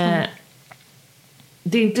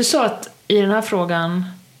 Det är inte så att i den här frågan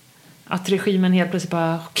att regimen helt plötsligt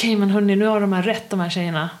bara okej, men hörni, nu har de här rätt, de här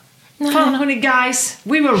tjejerna. Fan hörni guys,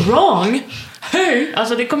 we were wrong. Hey!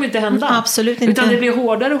 Alltså det kommer inte hända. Absolut inte. Utan det blir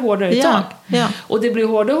hårdare och hårdare tag. Ja. Och det blir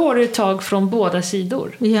hårdare och hårdare tag från båda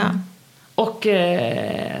sidor. Ja. Och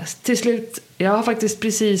till slut, jag har faktiskt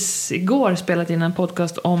precis igår spelat in en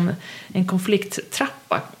podcast om en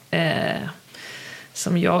konflikttrappa.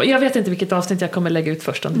 Som jag vet inte vilket avsnitt jag kommer lägga ut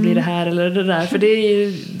först, om det blir det här eller det där. För det är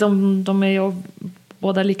ju, de är ju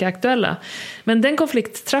båda lika aktuella. Men den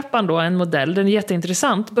konflikttrappan då, en modell, den är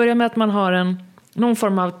jätteintressant. Börjar med att man har någon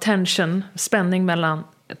form av tension, spänning mellan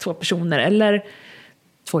två personer eller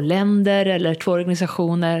två länder eller två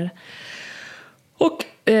organisationer. Och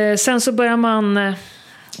sen så börjar man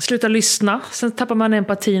sluta lyssna. Sen tappar man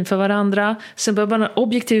empatin för varandra. Sen börjar man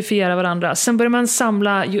objektifiera varandra. Sen börjar man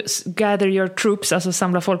gather your troops, alltså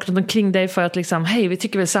samla folk runt omkring dig för att liksom, hej, vi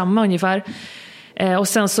tycker väl samma ungefär. Och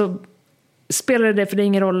sen så spelar det för det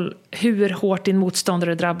ingen roll hur hårt din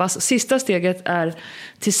motståndare drabbas. Sista steget är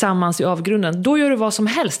tillsammans i avgrunden. Då gör du vad som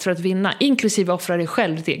helst för att vinna, inklusive offra dig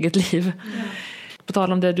själv ditt eget liv. På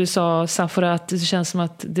tal om det du sa, Safora, att det känns som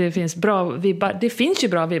att det finns bra vibbar. Det finns ju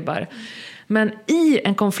bra vibbar. Men i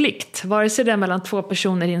en konflikt, vare sig det är mellan två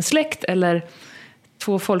personer i en släkt eller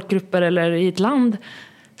två folkgrupper eller i ett land,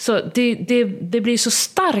 så det blir så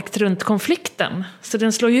starkt runt konflikten. Så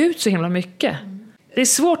den slår ju ut så himla mycket. Det är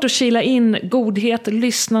svårt att kila in godhet,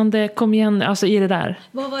 lyssnande, kom igen, alltså i det där.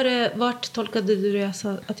 Vart tolkade du det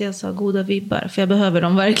att jag sa goda vibbar? För jag behöver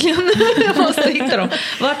dem verkligen. Jag måste hitta dem.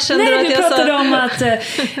 Vart kände du att jag sa? Pratade om att,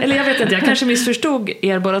 eller jag vet inte, jag kanske missförstod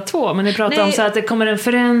er båda två, men ni pratade om så att det kommer en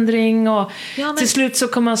förändring och till slut så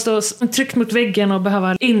kommer man stå tryckt mot väggen och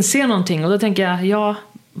behöva inse någonting. Och då tänker jag,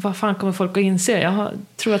 vad fan kommer folk att inse? Jag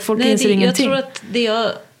tror att folk inser ingenting. Jag tror att det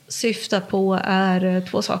jag syftar på är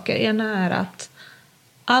två saker. Ena är att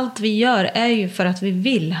allt vi gör är ju för att vi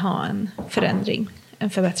vill ha en förändring, en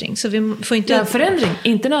förbättring. Så vi får inte en förändring,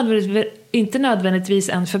 inte nödvändigtvis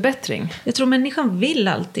en förbättring. Jag tror människan vill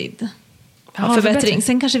alltid ha förbättring.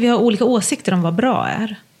 Sen kanske vi har olika åsikter om vad bra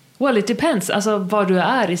är. Well, it depends. Alltså var du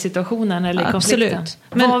är i situationen eller i konflikten. Absolut.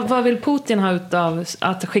 Men vad vill Putin ha ut av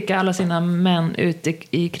att skicka alla sina män ut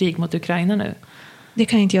i krig mot Ukraina nu? Det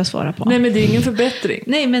kan inte jag svara på. Nej, men det är ingen förbättring.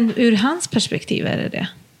 Nej, men ur hans perspektiv är det.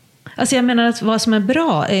 Alltså jag menar att vad som är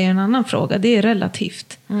bra är en annan fråga. Det är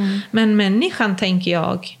relativt. Men människan, tänker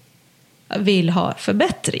jag, vill ha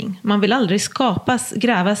förbättring. Man vill aldrig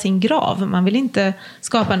gräva sin grav. Man vill inte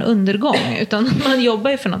skapa en undergång. Utan man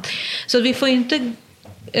jobbar ju för något. Så vi får inte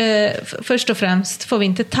först och främst får vi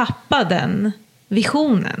inte tappa den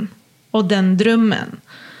visionen och den drömmen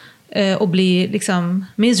och bli liksom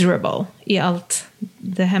miserable i allt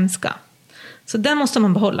det hemska. Så den måste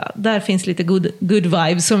man behålla. Där finns lite good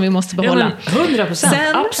vibes som vi måste behålla. Ja,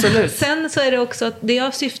 100%, absolut. Sen så är det också att det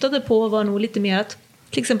jag syftade på var nog lite mer att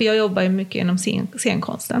till exempel jag jobbar ju mycket inom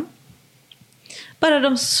scenkonsten. Bara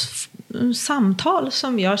de samtal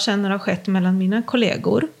som jag känner har skett mellan mina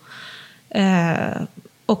kollegor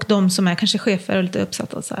och de som är kanske chefer och lite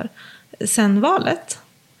uppsatta så här. Sen valet,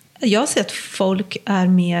 jag ser att folk är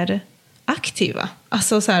mer aktiva.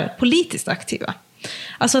 Alltså så här, politiskt aktiva.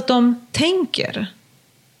 Alltså att de tänker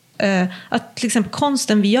att till exempel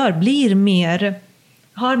konsten vi gör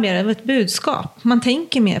har mer av ett budskap. Man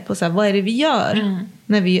tänker mer på så här, vad är det vi gör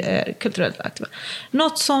när vi är kulturellt aktiva.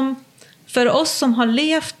 Något som för oss som har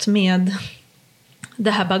levt med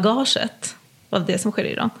det här bagaget av det som sker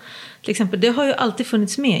i Iran. Till exempel, det har ju alltid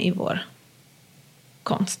funnits med i vår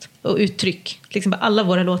konst och uttryck. Till exempel, alla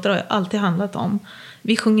våra låtar har ju alltid handlat om,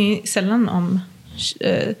 vi sjunger ju sällan om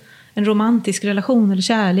en romantisk relation eller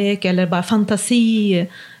kärlek eller bara fantasi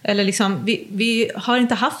eller liksom, vi har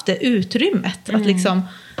inte haft det utrymmet att liksom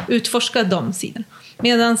utforska de sidorna.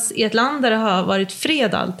 Medan i ett land där det har varit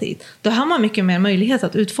fred alltid, då har man mycket mer möjlighet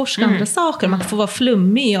att utforska andra saker. Man får vara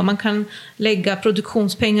flummig och man kan lägga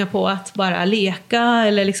produktionspengar på att bara leka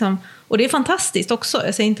eller liksom, och det är fantastiskt också.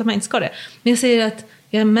 Jag säger inte att man inte ska det, men jag säger att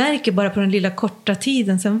jag märker bara på den lilla korta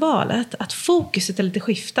tiden sedan valet att fokuset är lite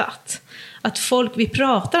skiftat. Att vi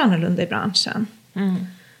pratar annorlunda i branschen.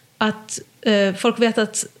 Att folk vet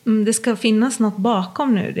att det ska finnas något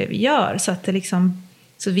bakom nu det vi gör. Så att det liksom,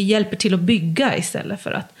 så vi hjälper till att bygga istället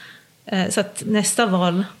för att så att nästa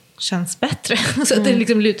val känns bättre. Så att det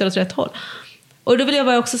liksom lutar åt rätt håll. Och då vill jag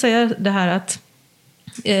bara också säga det här att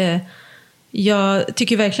jag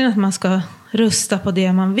tycker verkligen att man ska rösta på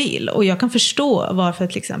det man vill. Och jag kan förstå varför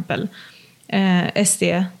till exempel SD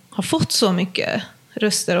har fått så mycket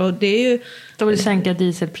röster. Och det är ju, de vill sänka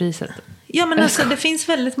dieselpriset. Ja, men alltså, det finns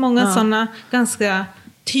väldigt många sådana ganska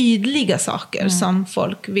tydliga saker som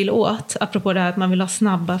folk vill åt. Apropå det här att man vill ha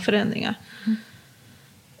snabba förändringar.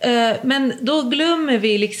 Men då glömmer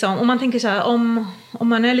vi liksom, om man tänker så här, om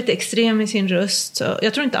man är lite extrem i sin röst. Så,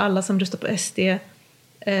 jag tror inte alla som röstar på SD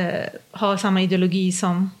har samma ideologi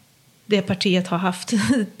som det partiet har haft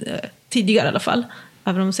tidigare i alla fall.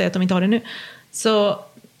 Även om de säger att de inte har det nu. Så,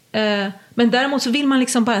 men däremot så vill man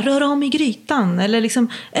liksom bara röra om i grytan. Eller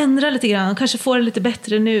liksom ändra lite grann. Kanske få det lite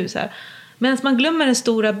bättre nu. Så här. Medan man glömmer den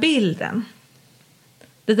stora bilden.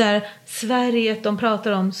 Det där Sverige de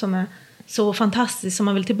pratar om som är så fantastiskt som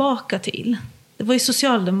man vill tillbaka till. Det var ju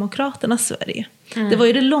Socialdemokraternas Sverige. Det var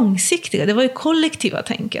ju det långsiktiga. Det var ju kollektiva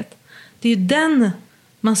tänket. Det är ju den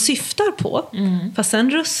man syftar på. Fast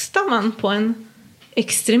sen röstar man på en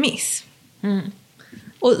extremism.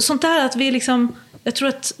 Och sånt där att vi liksom, jag tror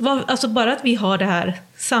att alltså bara att vi har det här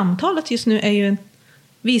samtalet just nu är ju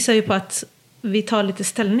visar ju på att vi tar lite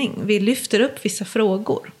ställning. Vi lyfter upp vissa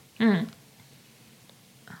frågor.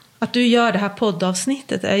 Att du gör det här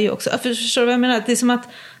poddavsnittet är ju också, förstår du vad jag menar? Det är som att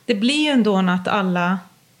det blir ju ändå att alla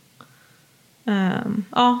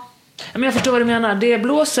Men jag förstår vad du menar. Det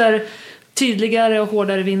blåser tydligare och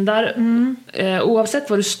hårdare vindar. Oavsett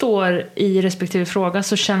vad du står i respektive fråga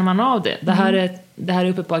så känner man av det. Det här är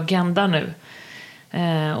uppe på agendan nu.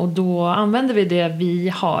 Och då använder vi det vi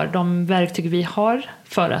har, de verktyg vi har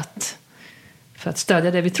för att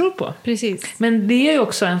stödja det vi tror på. Precis. Men det är ju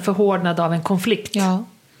också en förhårdnad av en konflikt. Ja.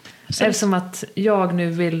 Eftersom att jag nu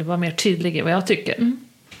vill vara mer tydlig i vad jag tycker.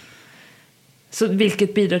 Så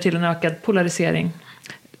vilket bidrar till en ökad polarisering.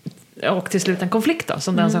 Och till slut en konflikt då,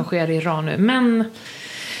 som den som sker i Iran nu. Men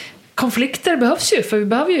konflikter behövs ju, för vi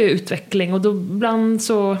behöver ju utveckling. Och då ibland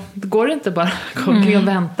så går det inte bara att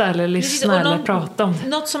vänta eller lyssna eller prata om det.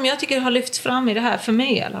 Något som jag tycker har lyfts fram i det här, för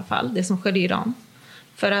mig i alla fall, det som sker i Iran.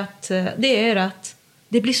 För att det är att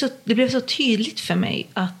det blir så tydligt för mig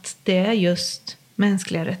att det är just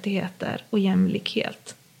mänskliga rättigheter och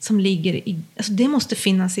jämlikhet som ligger i, alltså det måste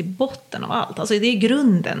finnas i botten av allt. Alltså det är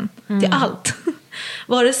grunden till allt.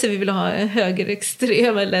 Vare sig vi vill ha en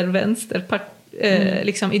högerextrem eller vänster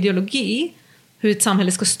liksom ideologi, hur ett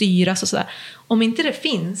samhälle ska styras och sådär. Om inte det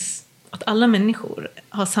finns att alla människor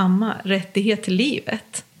har samma rättighet till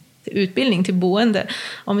livet, till utbildning, till boende.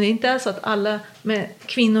 Om det inte är så att alla med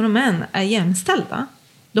kvinnor och män är jämställda,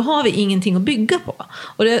 då har vi ingenting att bygga på.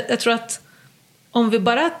 Och jag tror att om vi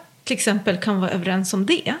bara till exempel kan vara överens om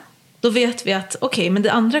det, då vet vi att okej, men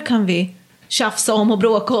det andra kan vi tjafsa om och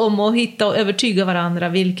bråka om och hitta och övertyga varandra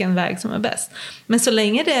vilken väg som är bäst. Men så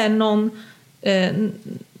länge det är någon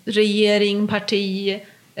regering, parti,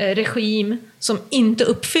 regim som inte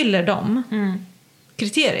uppfyller de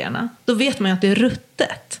kriterierna, då vet man ju att det är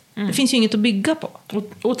ruttet. Det finns ju inget att bygga på.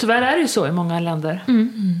 Och tyvärr är det ju så i många länder.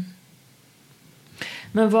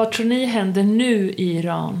 Men vad tror ni händer nu i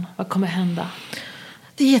Iran? Vad kommer hända?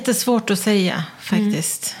 Det är jättesvårt att säga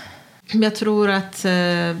faktiskt. Jag tror att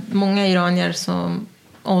många iranier som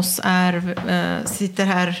oss sitter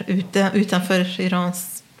här utanför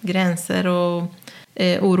Irans gränser och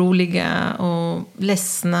är oroliga och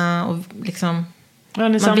ledsna och liksom... Ja,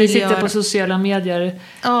 ni sitter på sociala medier.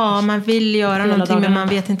 Ja, man vill göra någonting men man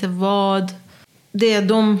vet inte vad. Det är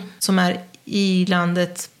de som är i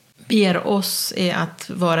landet ber oss är att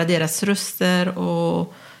vara deras röster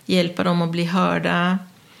och hjälpa dem att bli hörda.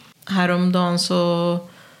 Häromdagen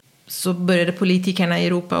så började politikerna i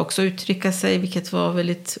Europa också uttrycka sig, vilket var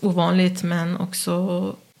väldigt ovanligt men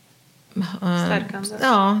också stärkande.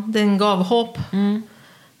 Ja, den gav hopp.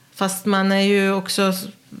 Fast man är ju också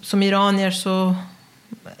som iranier så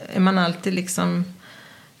är man alltid liksom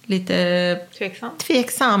lite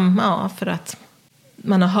tveksam, ja, för att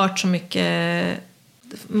man har hört så mycket.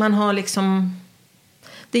 Man har liksom,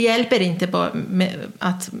 det hjälper inte bara med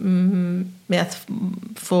att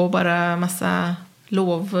få bara massa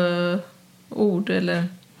lovord eller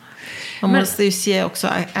man måste ju se också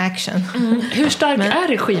action. Hur stark är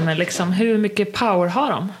regimen liksom? Hur mycket power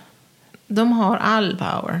har de? De har all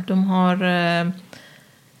power. De har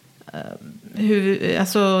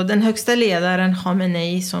alltså den högsta ledaren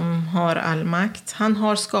Khamenei som har all makt. Han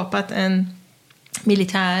har skapat en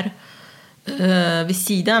militär vid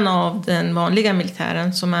sidan av den vanliga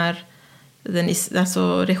militären som är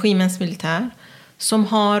alltså regimens militär som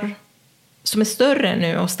är större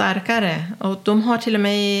nu och starkare, och de har till och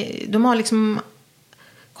med liksom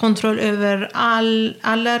kontroll över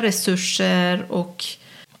alla resurser och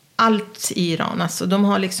allt i Iran. Alltså de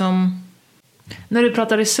har liksom... När du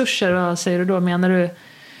pratar resurser, vad säger du då? Menar du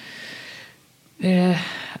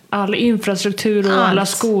all infrastruktur och alla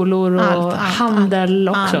skolor och handel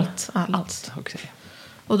också? Allt. Okay.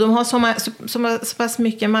 Och de har så pass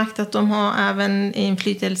mycket makt att de har även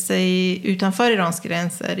inflytelse utanför Irans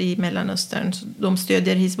gränser i Mellanöstern. De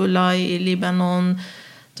stödjer Hizbollah i Libanon,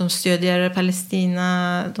 de stödjer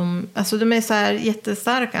Palestina. De är så här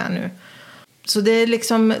jättestarka nu. Så det är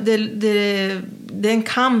liksom det är en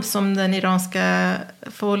kamp som den iranska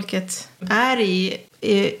folket är i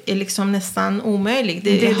är liksom nästan omöjlig.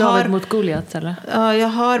 Det är David mot Goliat, eller? Ja, jag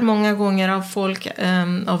hör många gånger av folk,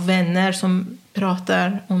 av vänner som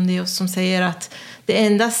pratar om det och som säger att det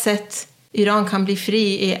enda sätt Iran kan bli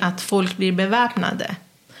fri är att folk blir beväpnade.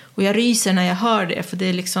 Och jag ryser när jag hör det, för det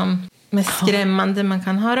är liksom mest skrämmande man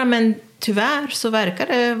kan höra. Men tyvärr så verkar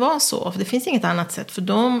det vara så. För det finns inget annat sätt.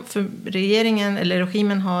 För regeringen eller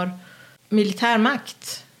regimen har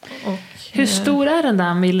militärmakt. Och, hur stor är den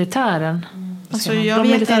där militären? Alltså, de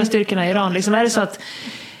militära styrkorna i Iran. Liksom, är det så att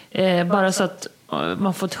bara så att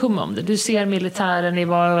man får ett hum om det? Du ser militären i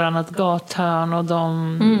var och annat gathörn och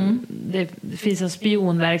det finns en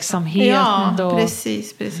spionverksamhet. Ja,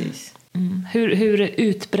 precis. Hur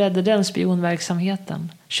utbredde den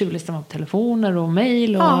spionverksamheten? Tjuvlistar man på telefoner och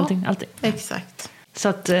mejl och allting? Exakt. Så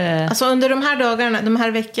att, alltså under de här dagarna, de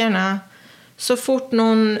här veckorna, så fort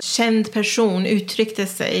någon känd person uttryckte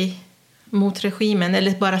sig mot regimen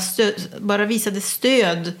eller bara visade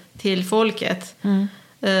stöd till folket,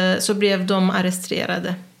 så blev de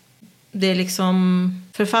arresterade. Det är liksom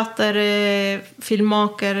författare,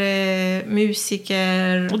 filmmakare,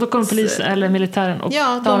 musiker. Och då kommer polisen eller militären och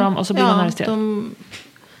tar dem och så blir de arresterade.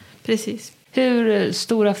 Precis. Hur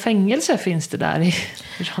stora fängelser finns det där i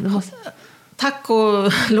Iran? Tack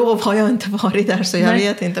och lov har jag inte varit där, så jag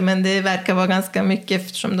vet inte. Men det verkar vara ganska mycket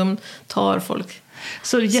eftersom de tar folk.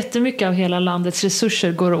 Så jättemycket av hela landets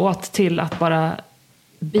resurser går åt till att bara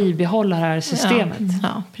bibehålla det här systemet.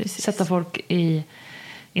 Ja, precis. Sätta folk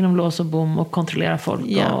inom lås och bom och kontrollera folk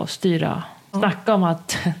och styra. Snacka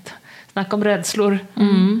om rädslor.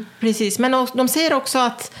 Precis, men de säger också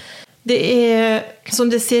att det är som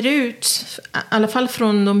det ser ut, i alla fall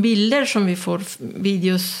från de bilder som vi får,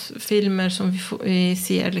 filmer som vi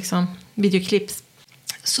ser, liksom, videoklipp,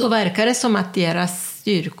 så verkar det som att deras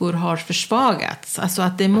styrkor har försvagats. Alltså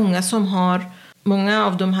att det är många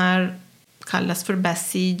av de här kallas för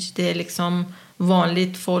basij. Det är liksom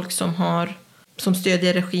vanligt folk som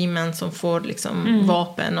stödjer regimen, som får liksom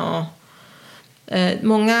vapen. Och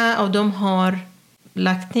många av dem har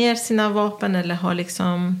lagt ner sina vapen eller har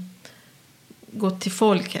liksom gått till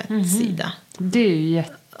folkets sida. Det är ju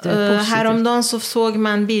jättepositivt. Häromdagen så såg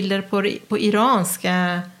man bilder på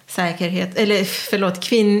iranska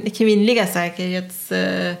kvinnliga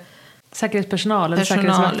säkerhetspersonal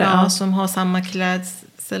eller som har samma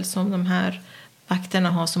klädsel som de här vakterna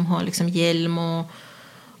har som har liksom hjälm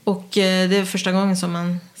och det är första gången som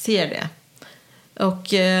man ser det. Och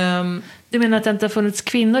du menar att det inte har funnits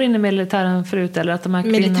kvinnor inne i militären förut, eller att de här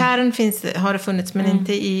militären har det funnits, men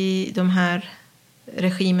inte i de här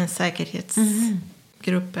regimens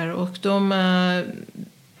säkerhetsgrupper. Och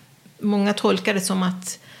många tolkar det som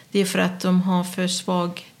att det är för att de har för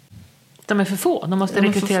svag... De är för få, de måste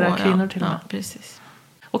rekrytera kvinnor till dem. Ja, precis.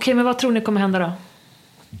 Okej, men vad tror ni kommer hända då?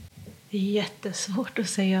 Det är jättesvårt att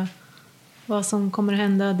säga vad som kommer att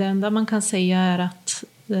hända. Det enda man kan säga är att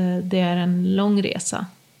det är en lång resa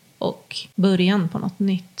och början på något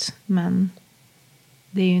nytt. Men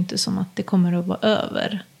det är ju inte som att det kommer att vara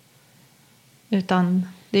över. Utan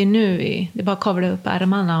det är nu det är bara att kavla upp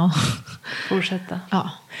ärmarna och fortsätta.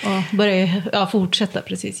 Ja, och börja fortsätta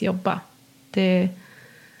precis jobba. Det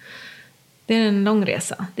är en lång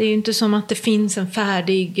resa. Det är ju inte som att det finns en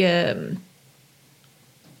färdig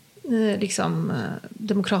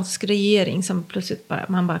demokratisk regering som plötsligt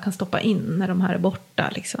man bara kan stoppa in när de här är borta,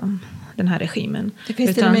 liksom, den här regimen. Det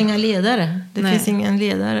finns till och med inga ledare. Det finns ingen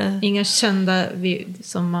ledare. Inga kända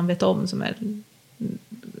som man vet om som är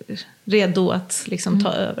redo att liksom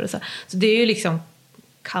ta över. Så det är ju liksom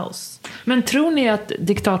kaos. Men tror ni att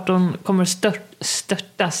diktatorn kommer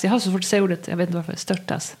störtas? Jag har så svårt att säga ordet. Jag vet inte varför.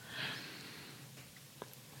 Störtas.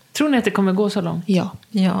 Tror ni att det kommer gå så långt?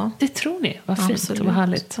 Ja. Det tror ni? Vad fint och vad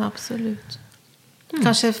härligt. Absolut.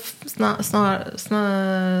 Kanske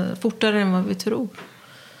fortare än vad vi tror.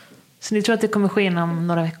 Så ni tror att det kommer ske inom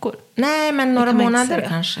några veckor? Nej, men några månader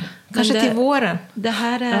kanske. Kanske till våren. Det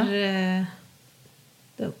här är...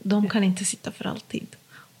 De kan inte sitta för alltid.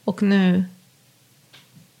 Och nu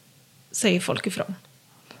säger folk ifrån.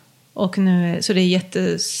 Och nu, så det är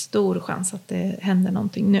jättestor chans att det händer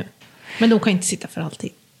någonting nu. Men de kan inte sitta för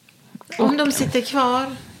alltid. Om de sitter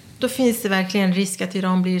kvar, då finns det verkligen risk att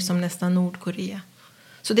Iran blir som nästan Nordkorea.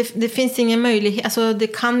 Så det finns ingen möjlighet, alltså det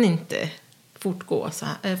kan inte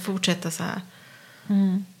fortsätta så här.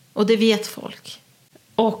 Och det vet folk.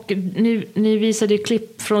 Och ni visade ju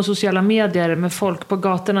klipp från sociala medier med folk på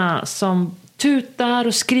gatorna som tutar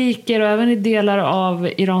och skriker, och även i delar av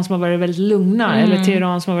Iran som har varit väldigt lugna, eller till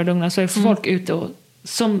Iran som har varit lugna, så är folk ute och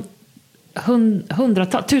som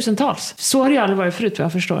tusentals. Så har det ju aldrig varit förut, vad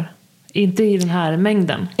jag förstår. Inte i den här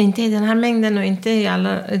mängden. Inte i den här mängden och inte i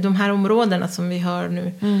alla de här områdena som vi hör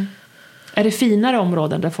nu. Är det finare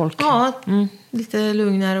områden där folk... Ja, lite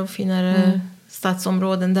lugnare och finare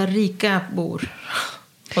stadsområden där rika bor.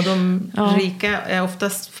 Och de rika är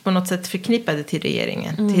oftast på något sätt förknippade till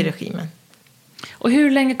regeringen, till regimen. Och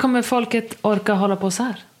hur länge kommer folket orka hålla på så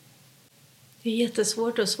här? Det är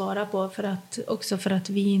jättesvårt att svara på, för att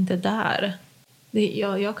vi inte är där.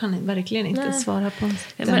 Jag kan verkligen inte svara på den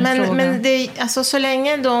frågan. Men det, alltså, så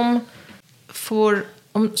länge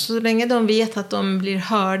de vet att de blir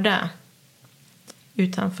hörda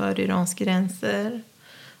utanför Irans gränser,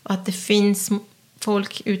 och att det finns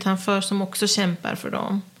folk utanför som också kämpar för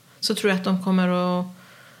dem, så tror jag att de kommer att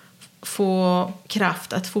få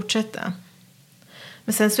kraft att fortsätta.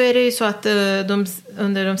 Men sen så är det ju så att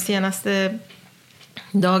under de senaste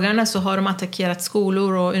dagarna så har de attackerat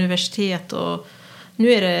skolor och universitet, och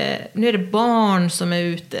nu är det barn som är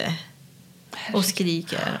ute och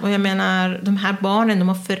skriker. Och jag menar, de här barnen, de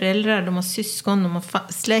har föräldrar, de har syskon, de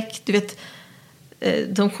har släkt, du vet,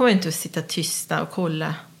 de kommer inte att sitta tysta och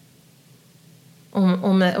kolla.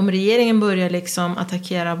 Om regeringen börjar liksom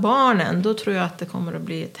attackera barnen, då tror jag att det kommer att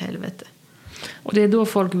bli ett helvete. Och det är då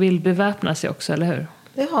folk vill beväpna sig också, eller hur?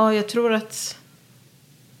 Ja, jag tror att...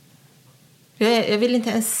 Jag vill inte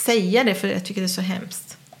ens säga det, för jag tycker det är så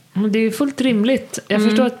hemskt. Det är ju fullt rimligt. Jag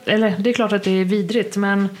förstår att, eller det är klart att det är vidrigt,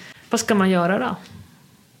 men vad ska man göra då?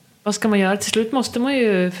 Vad ska man göra? Till slut måste man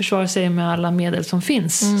ju försvara sig med alla medel som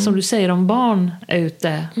finns. Som du säger, om barn är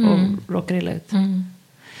ute och råkar illa ut.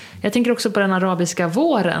 Jag tänker också på den arabiska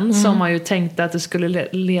våren som man ju tänkte att det skulle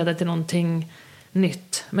leda till någonting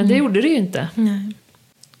nytt. Men det gjorde det ju inte. Nej.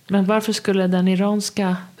 Men varför skulle den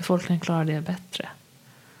iranska befolkningen klara det bättre?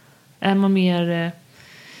 Är man mer...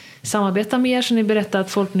 samarbetar mer, så ni berättar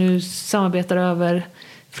att folk nu samarbetar över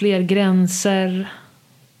fler gränser.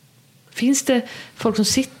 Finns det folk som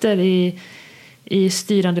sitter i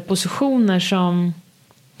styrande positioner som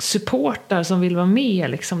supportar, som vill vara med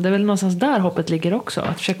liksom? Det är väl någonstans där hoppet ligger också,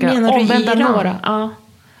 att försöka omvända några. Ja,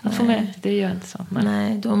 att få med. Det gör inte så.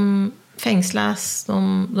 Nej, de fängslas,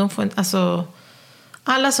 de får inte, alltså,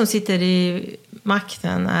 alla som sitter i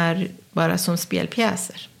makten är bara som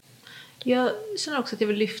spelpjäser. Jag känner också att jag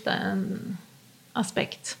vill lyfta en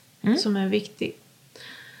aspekt som är viktig.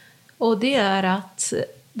 Och det är att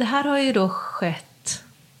det här har ju då skett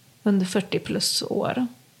under 40 plus år.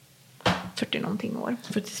 40 någonting år.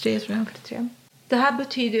 43 tror jag. 43. Det här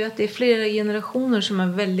betyder ju att det är flera generationer som är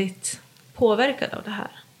väldigt påverkade av det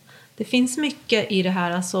här. Det finns mycket i det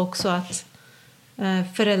här, alltså också att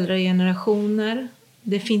föräldragenerationer,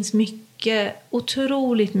 det finns mycket,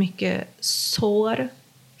 otroligt mycket sår,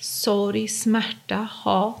 sorg, smärta,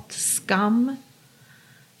 hat, skam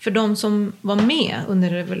för de som var med under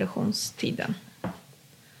revolutionstiden.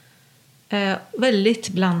 Väldigt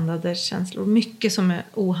blandade känslor, mycket som är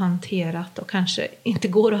ohanterat och kanske inte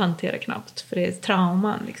går att hantera knappt, för det är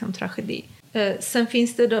trauman, liksom tragedi. Sen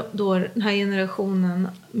finns det då den här generationen,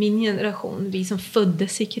 min generation, vi som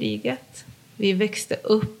föddes i kriget. Vi växte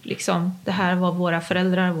upp, liksom, det här var våra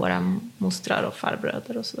föräldrar, våra mostrar och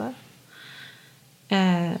farbröder och sådär.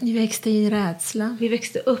 Vi växte i rädsla. Vi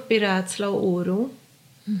växte upp i rädsla och oro.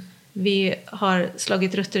 Vi har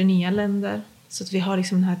slagit rötter i nya länder. Så att vi har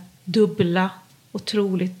liksom den här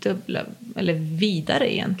otroligt dubbla, eller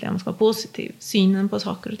vidare egentligen, om man ska vara positiv, synen på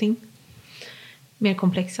saker och ting. Mer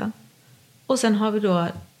komplexa. Och sen har vi då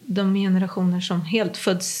de generationer som helt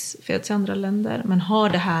föds i andra länder, men har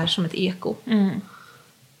det här som ett eko.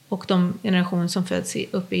 Och de generationer som föds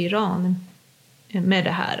uppe i Iran med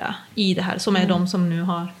det här, i det här, som är de som nu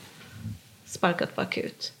har sparkat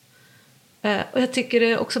bakut. Och jag tycker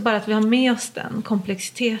det också bara att vi har med oss den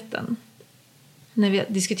komplexiteten när vi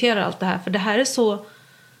diskuterar allt det här. För det här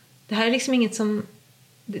är liksom inget som,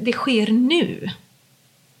 det sker nu.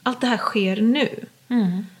 Allt det här sker nu.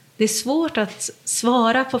 Det är svårt att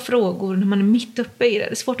svara på frågor när man är mitt uppe i det.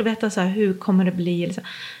 Det är svårt att veta så här, hur kommer det bli. Liksom.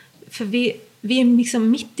 För vi är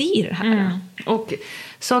liksom mitt i det här. Och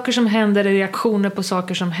saker som händer är reaktioner på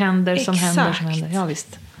saker som händer. Som händer. Ja,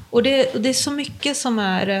 visst. Och det är så mycket som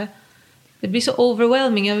är... Det blir så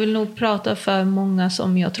overwhelming. Jag vill nog prata för många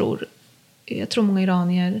som jag tror många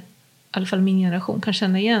iranier, i alla fall min generation, kan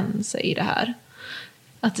känna igen sig i det här.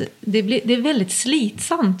 Att det är väldigt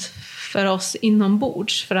slitsamt för oss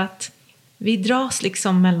inombords, för att vi dras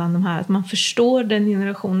liksom mellan de här, att man förstår den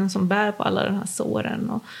generationen som bär på alla de här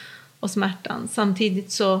såren och smärtan.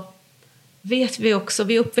 Samtidigt så vet vi också,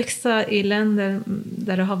 vi är uppväxta i länder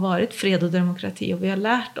där det har varit fred och demokrati, och vi har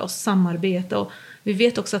lärt oss samarbete, och vi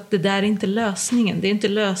vet också att det där är inte lösningen. Det är inte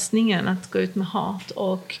lösningen att gå ut med hat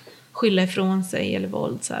och skylla ifrån sig eller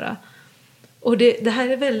våld. Så här. Och det här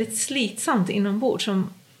är väldigt slitsamt inombords.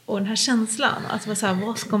 Och den här känslan, att så här,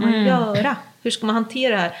 vad ska man göra? Hur ska man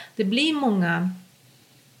hantera det här? Det blir många...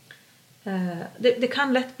 Det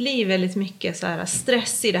kan lätt bli väldigt mycket så här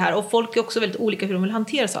stress i det här. Och folk är också väldigt olika hur de vill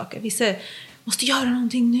hantera saker. Vissa måste göra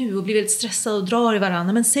någonting nu och blir väldigt stressade och drar i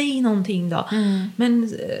varandra. Men säg någonting då.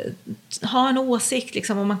 Men ha en åsikt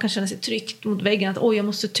liksom, och man kan känna sig tryckt mot väggen. Att jag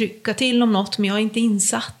måste trycka till om något, men jag är inte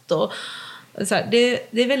insatt. Och, så här,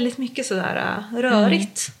 det är väldigt mycket så där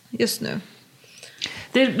rörigt just nu.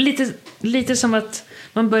 Det är lite som att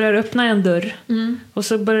man börjar öppna en dörr. Och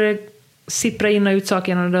så börjar det sippra in och ut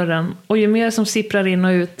saker genom dörren. Och ju mer som sipprar in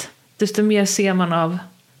och ut, desto mer ser man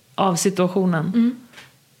av situationen.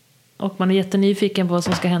 Och man är jättenyfiken på vad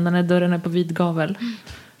som ska hända när dörren är på vid gavel.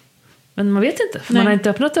 Men man vet inte, för man har inte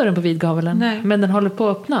öppnat dörren på vid gavel än. Men den håller på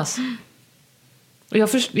att öppnas. Och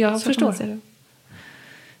jag förstår.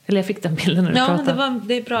 Eller jag fick den bilden när du pratade. Ja,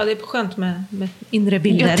 det är bra. Det är skönt med inre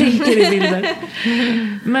bilder. Jag tänker i bilder.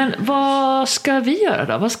 Men vad ska vi göra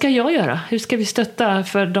då? Vad ska jag göra? Hur ska vi stötta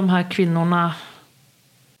för de här kvinnorna?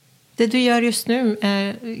 Det du gör just nu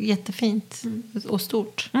är jättefint och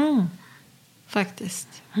stort. Faktiskt.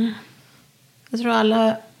 Jag tror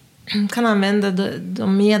alla kan använda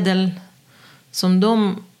de medel som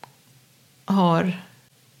de har.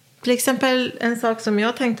 Till exempel en sak som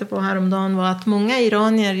jag tänkte på häromdagen var att många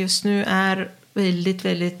iranier just nu är väldigt,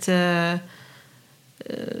 väldigt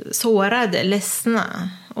sårade, ledsna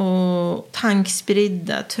och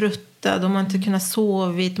tankspridda, trötta. De har inte kunnat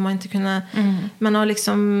sovit, de har inte kunnat... Man har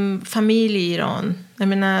liksom familj i Iran. Jag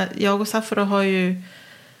menar, jag och Safra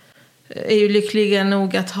är ju lyckliga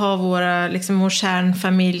nog att ha vår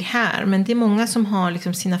kärnfamilj här. Men det är många som har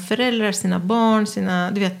liksom sina föräldrar, sina barn,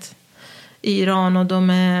 i Iran, och de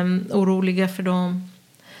är oroliga för dem.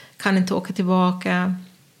 Kan inte åka tillbaka.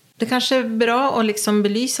 Det kanske är bra att liksom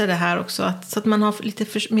belysa det här också, så att man har lite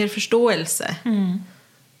mer förståelse.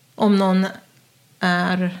 Om någon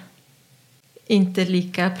är inte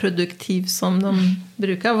lika produktiv som de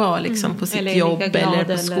brukar vara liksom, på sitt eller jobb glad, eller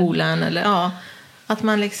på skolan. Eller, att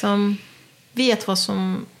man liksom vet vad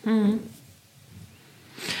som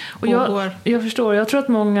och jag förstår. Jag tror att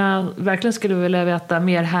många verkligen skulle vilja veta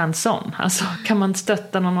mer hands-on. Alltså, kan man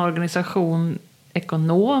stötta någon organisation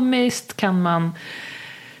ekonomiskt? Kan man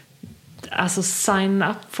sign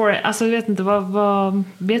up for it? Alltså, jag vet inte, vad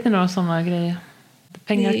vet ni några sådana grejer?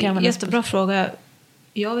 Pengar kan vara jättebra fråga.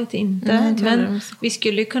 Jag vet inte. Men vi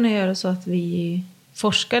skulle kunna göra så att vi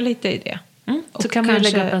forskar lite i det. Så kan man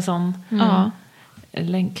lägga upp en sån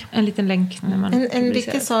länk. En liten länk. När man en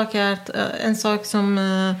viktig sak är att en sak som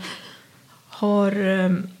har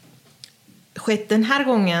skett den här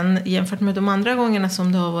gången jämfört med de andra gångerna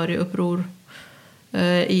som det har varit uppror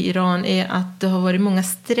i Iran är att det har varit många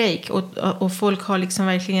strejk och folk har liksom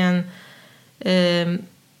verkligen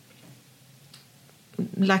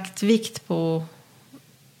lagt vikt på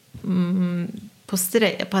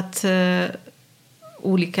strejk, på att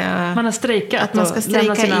olika... Man har strejkat att man ska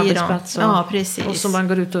strejka i Iran. Ja, precis. Och så man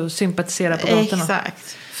går ut och sympatiserar på gatorna.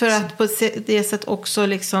 Exakt. För att på det sättet också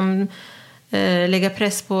liksom lägga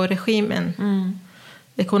press på regimen.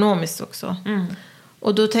 Ekonomiskt också.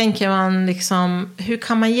 Och då tänker man liksom, hur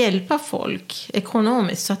kan man hjälpa folk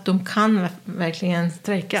ekonomiskt så att de kan verkligen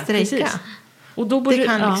strejka? Och då borde, det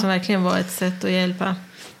kan liksom verkligen vara ett sätt att hjälpa.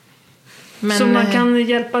 Men, så man kan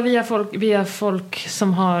hjälpa via folk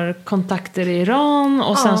som har kontakter i Iran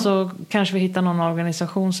och sen så kanske vi hittar någon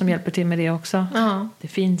organisation som hjälper till med det också. Ja. Det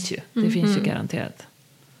finns ju. Det finns ju garanterat.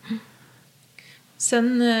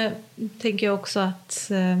 Sen tänker jag också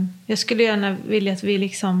att jag skulle gärna vilja att vi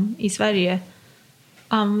liksom i Sverige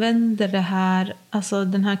använder det här, alltså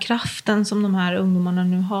den här kraften som de här ungdomarna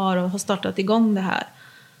nu har och har startat igång det här.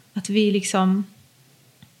 Att vi liksom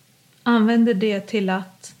använder det till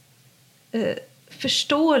att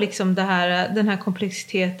förstå liksom den här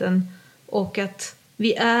komplexiteten och att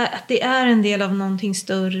det är en del av någonting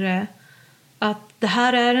större. Att det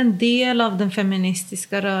här är en del av den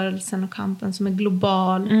feministiska rörelsen och kampen som är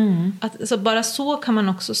global. Att, så bara så kan man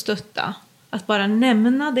också stötta. Att bara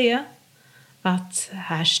nämna det. Att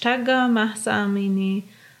hashtagga Mahsa Amini.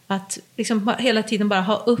 Att liksom hela tiden bara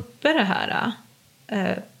ha uppe det här.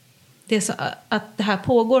 Att det här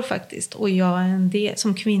pågår faktiskt. Och jag är en del,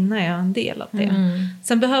 som kvinna är jag en del av det.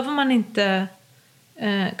 Sen behöver man inte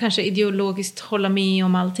kanske ideologiskt hålla med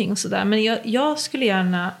om allting och sådär. Men jag skulle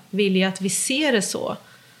gärna vilja att vi ser det så.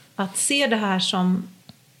 Att se det här som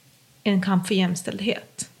en kamp för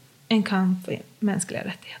jämställdhet. En kamp för mänskliga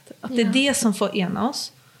rättigheter. Att det är det som får ena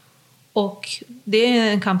oss. Och det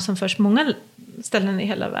är en kamp som förs många ställen i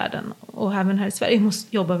hela världen. Och även här i Sverige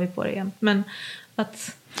jobbar vi på det igen. Men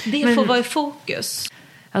att det får vara i fokus.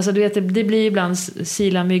 Alltså du vet, det blir ibland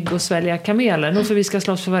sila mygg och svälja kameler. Nog för vi ska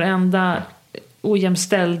slåss för varenda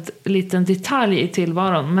ojämställd liten detalj i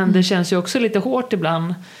tillvaron. Men det känns ju också lite hårt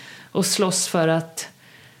ibland att slåss för att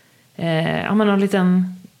man har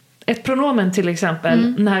ett pronomen till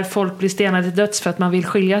exempel. När folk blir stenade till döds för att man vill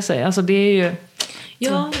skilja sig. Alltså det är ju...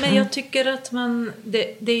 Ja, men jag tycker att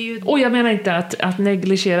det är ju... Och jag menar inte att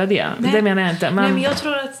negligera det. Nej. Det menar jag inte. Men jag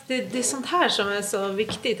tror att det är sånt här som är så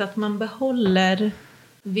viktigt. Att man behåller...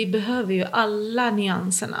 Vi behöver ju alla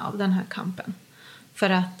nyanserna av den här kampen. För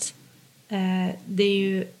att det är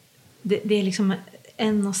ju... Det är liksom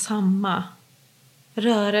en och samma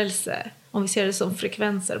rörelse. Om vi ser det som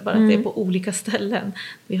frekvenser. Bara att det är på olika ställen.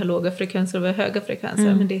 Vi har låga frekvenser och vi har höga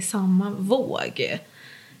frekvenser. Men det är samma våg.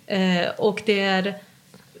 Och det är...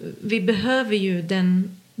 Vi behöver ju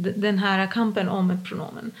den här kampen om ett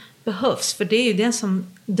pronomen behövs, för det är ju den som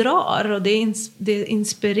drar och det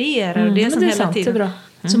inspirerar och det som hela sant, tiden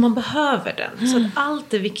så man behöver den, så att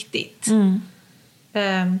allt är viktigt.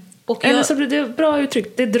 Och eller så blir det bra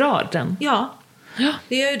uttryckt, det drar den. Ja,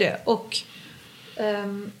 det gör ju det. Och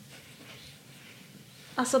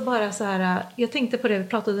alltså bara så här, jag tänkte på det, vi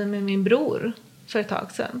pratade med min bror för ett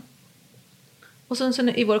tag sedan. Och sen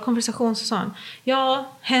i vår konversation så sa han,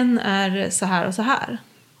 ja, hen är så här och så här.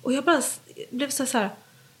 Och jag bara blev så här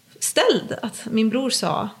ställd att min bror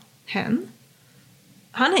sa hen.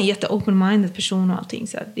 Han är en jätte-open-minded person och allting.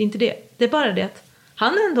 Så det är inte det. Det är bara det att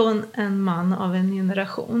han är ändå en man av en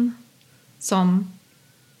generation som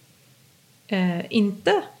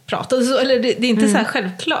inte pratar så. Eller det är inte så här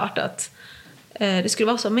självklart att det skulle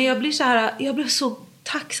vara så. Men jag blev så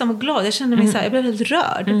tacksam och glad. Jag kände mig så här, jag blev helt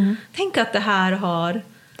rörd. Tänk att det här har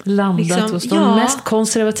landat liksom, hos de mest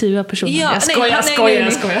konservativa personerna. Ja, jag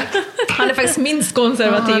skojar. Han är faktiskt minst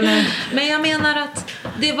konservativ. Men jag menar att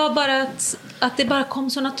det var bara att det bara kom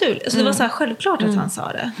så naturligt. Alltså det var så här självklart att han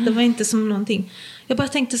sa det. Det var inte som någonting. Jag bara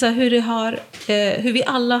tänkte så här hur vi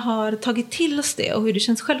alla har tagit till oss det och hur det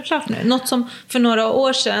känns självklart nu. Något som för några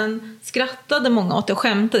år sedan skrattade många åt och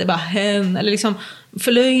skämtade bara hen eller liksom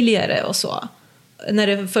förlöjligare och så. När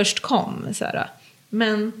det först kom så här.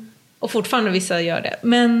 Men och fortfarande vissa gör det.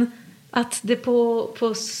 Men att det på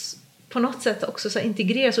något sätt också så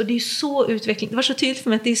integreras. Och det är så utveckling. Det var så tydligt för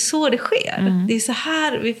mig att det är så det sker. Det är så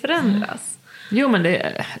här vi förändras. Jo, men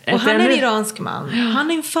det... Och han är en iransk man.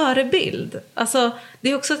 Han är en förebild. Alltså,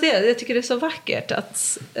 det är också det. Jag tycker det är så vackert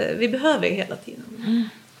att vi behöver hela tiden.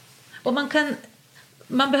 Och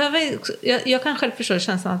man behöver också, jag kan själv förstå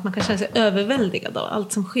känslan att man kan känna sig överväldigad av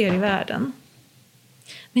allt som sker i världen.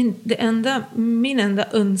 Men min enda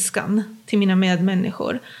önskan till mina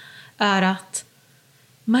medmänniskor är att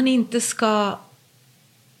man inte ska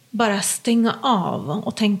bara stänga av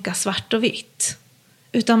och tänka svart och vitt.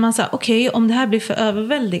 Utan man säger, okej, om det här blir för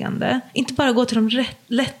överväldigande, inte bara gå till de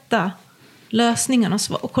lätta lösningarna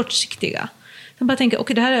och kortsiktiga. Jag bara tänker,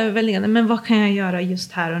 okej, det här är överväldigande, men vad kan jag göra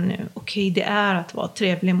just här och nu? Okej, det är att vara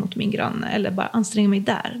trevlig mot min granne, eller bara anstränga mig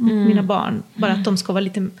där mot mina barn. Bara att de ska vara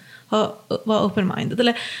vara open-minded.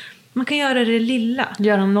 Eller man kan göra det lilla.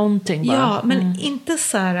 Göra någonting bara. Ja, men inte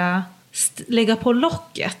så här lägga på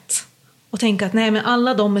locket och tänka att nej, men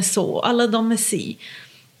alla de är så, alla de är si.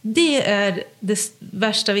 Det är det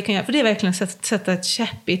värsta vi kan göra. För det är verkligen att sätta ett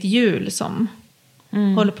käpp i ett hjul som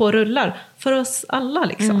håller på och rullar. För oss alla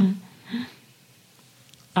liksom.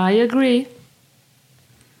 I agree.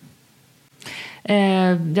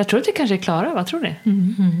 Jag tror att vi kanske är klara, vad tror ni?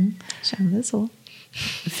 Kände så.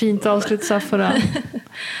 Fint avslut, Safora.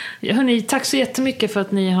 Hörrni, tack så jättemycket för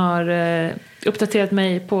att ni har uppdaterat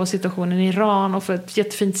mig på situationen i Iran och för ett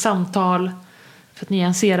jättefint samtal. För ett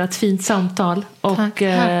nyanserat fint samtal. Och, tack.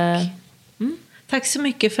 Tack så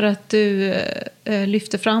mycket för att du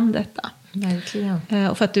lyfter fram detta. Verkligen.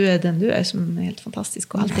 Och för att du är den du är, som är helt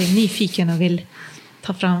fantastisk. Och alltid är nyfiken och vill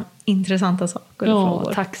ta fram intressanta saker och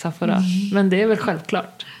frågor. Tack, Safora. Men det är väl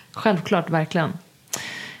självklart. Självklart, verkligen.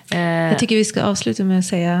 Jag tycker vi ska avsluta med att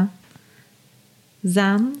säga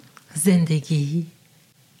Zan, Zendegi,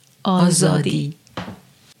 Azadi,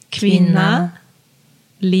 kvinna,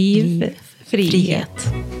 liv, frihet.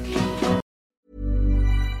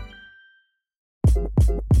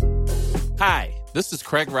 Hi, this is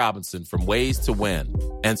Craig Robinson from Ways to Win,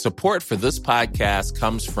 and support for this podcast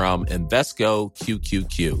comes from Invesco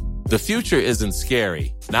QQQ. The future isn't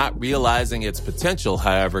scary. Not realizing its potential,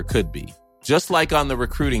 however, could be. Just like on the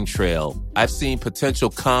recruiting trail, I've seen potential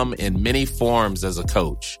come in many forms as a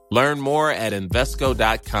coach. Learn more at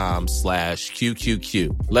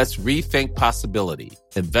Invesco.com/QQQ. Let's rethink possibility.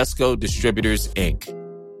 Invesco Distributors, Inc.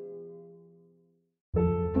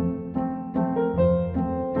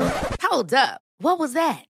 Hold up. What was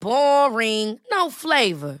that? Boring. No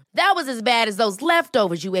flavor. That was as bad as those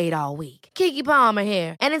leftovers you ate all week. Keke Palmer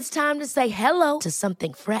here, and it's time to say hello to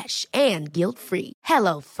something fresh and guilt-free.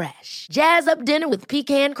 Hello Fresh. Jazz up dinner with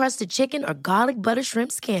pecan-crusted chicken or garlic butter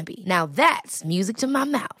shrimp scampi. Now that's music to my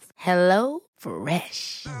mouth. Hello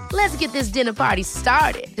Fresh. Let's get this dinner party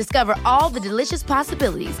started. Discover all the delicious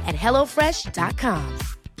possibilities at HelloFresh.com.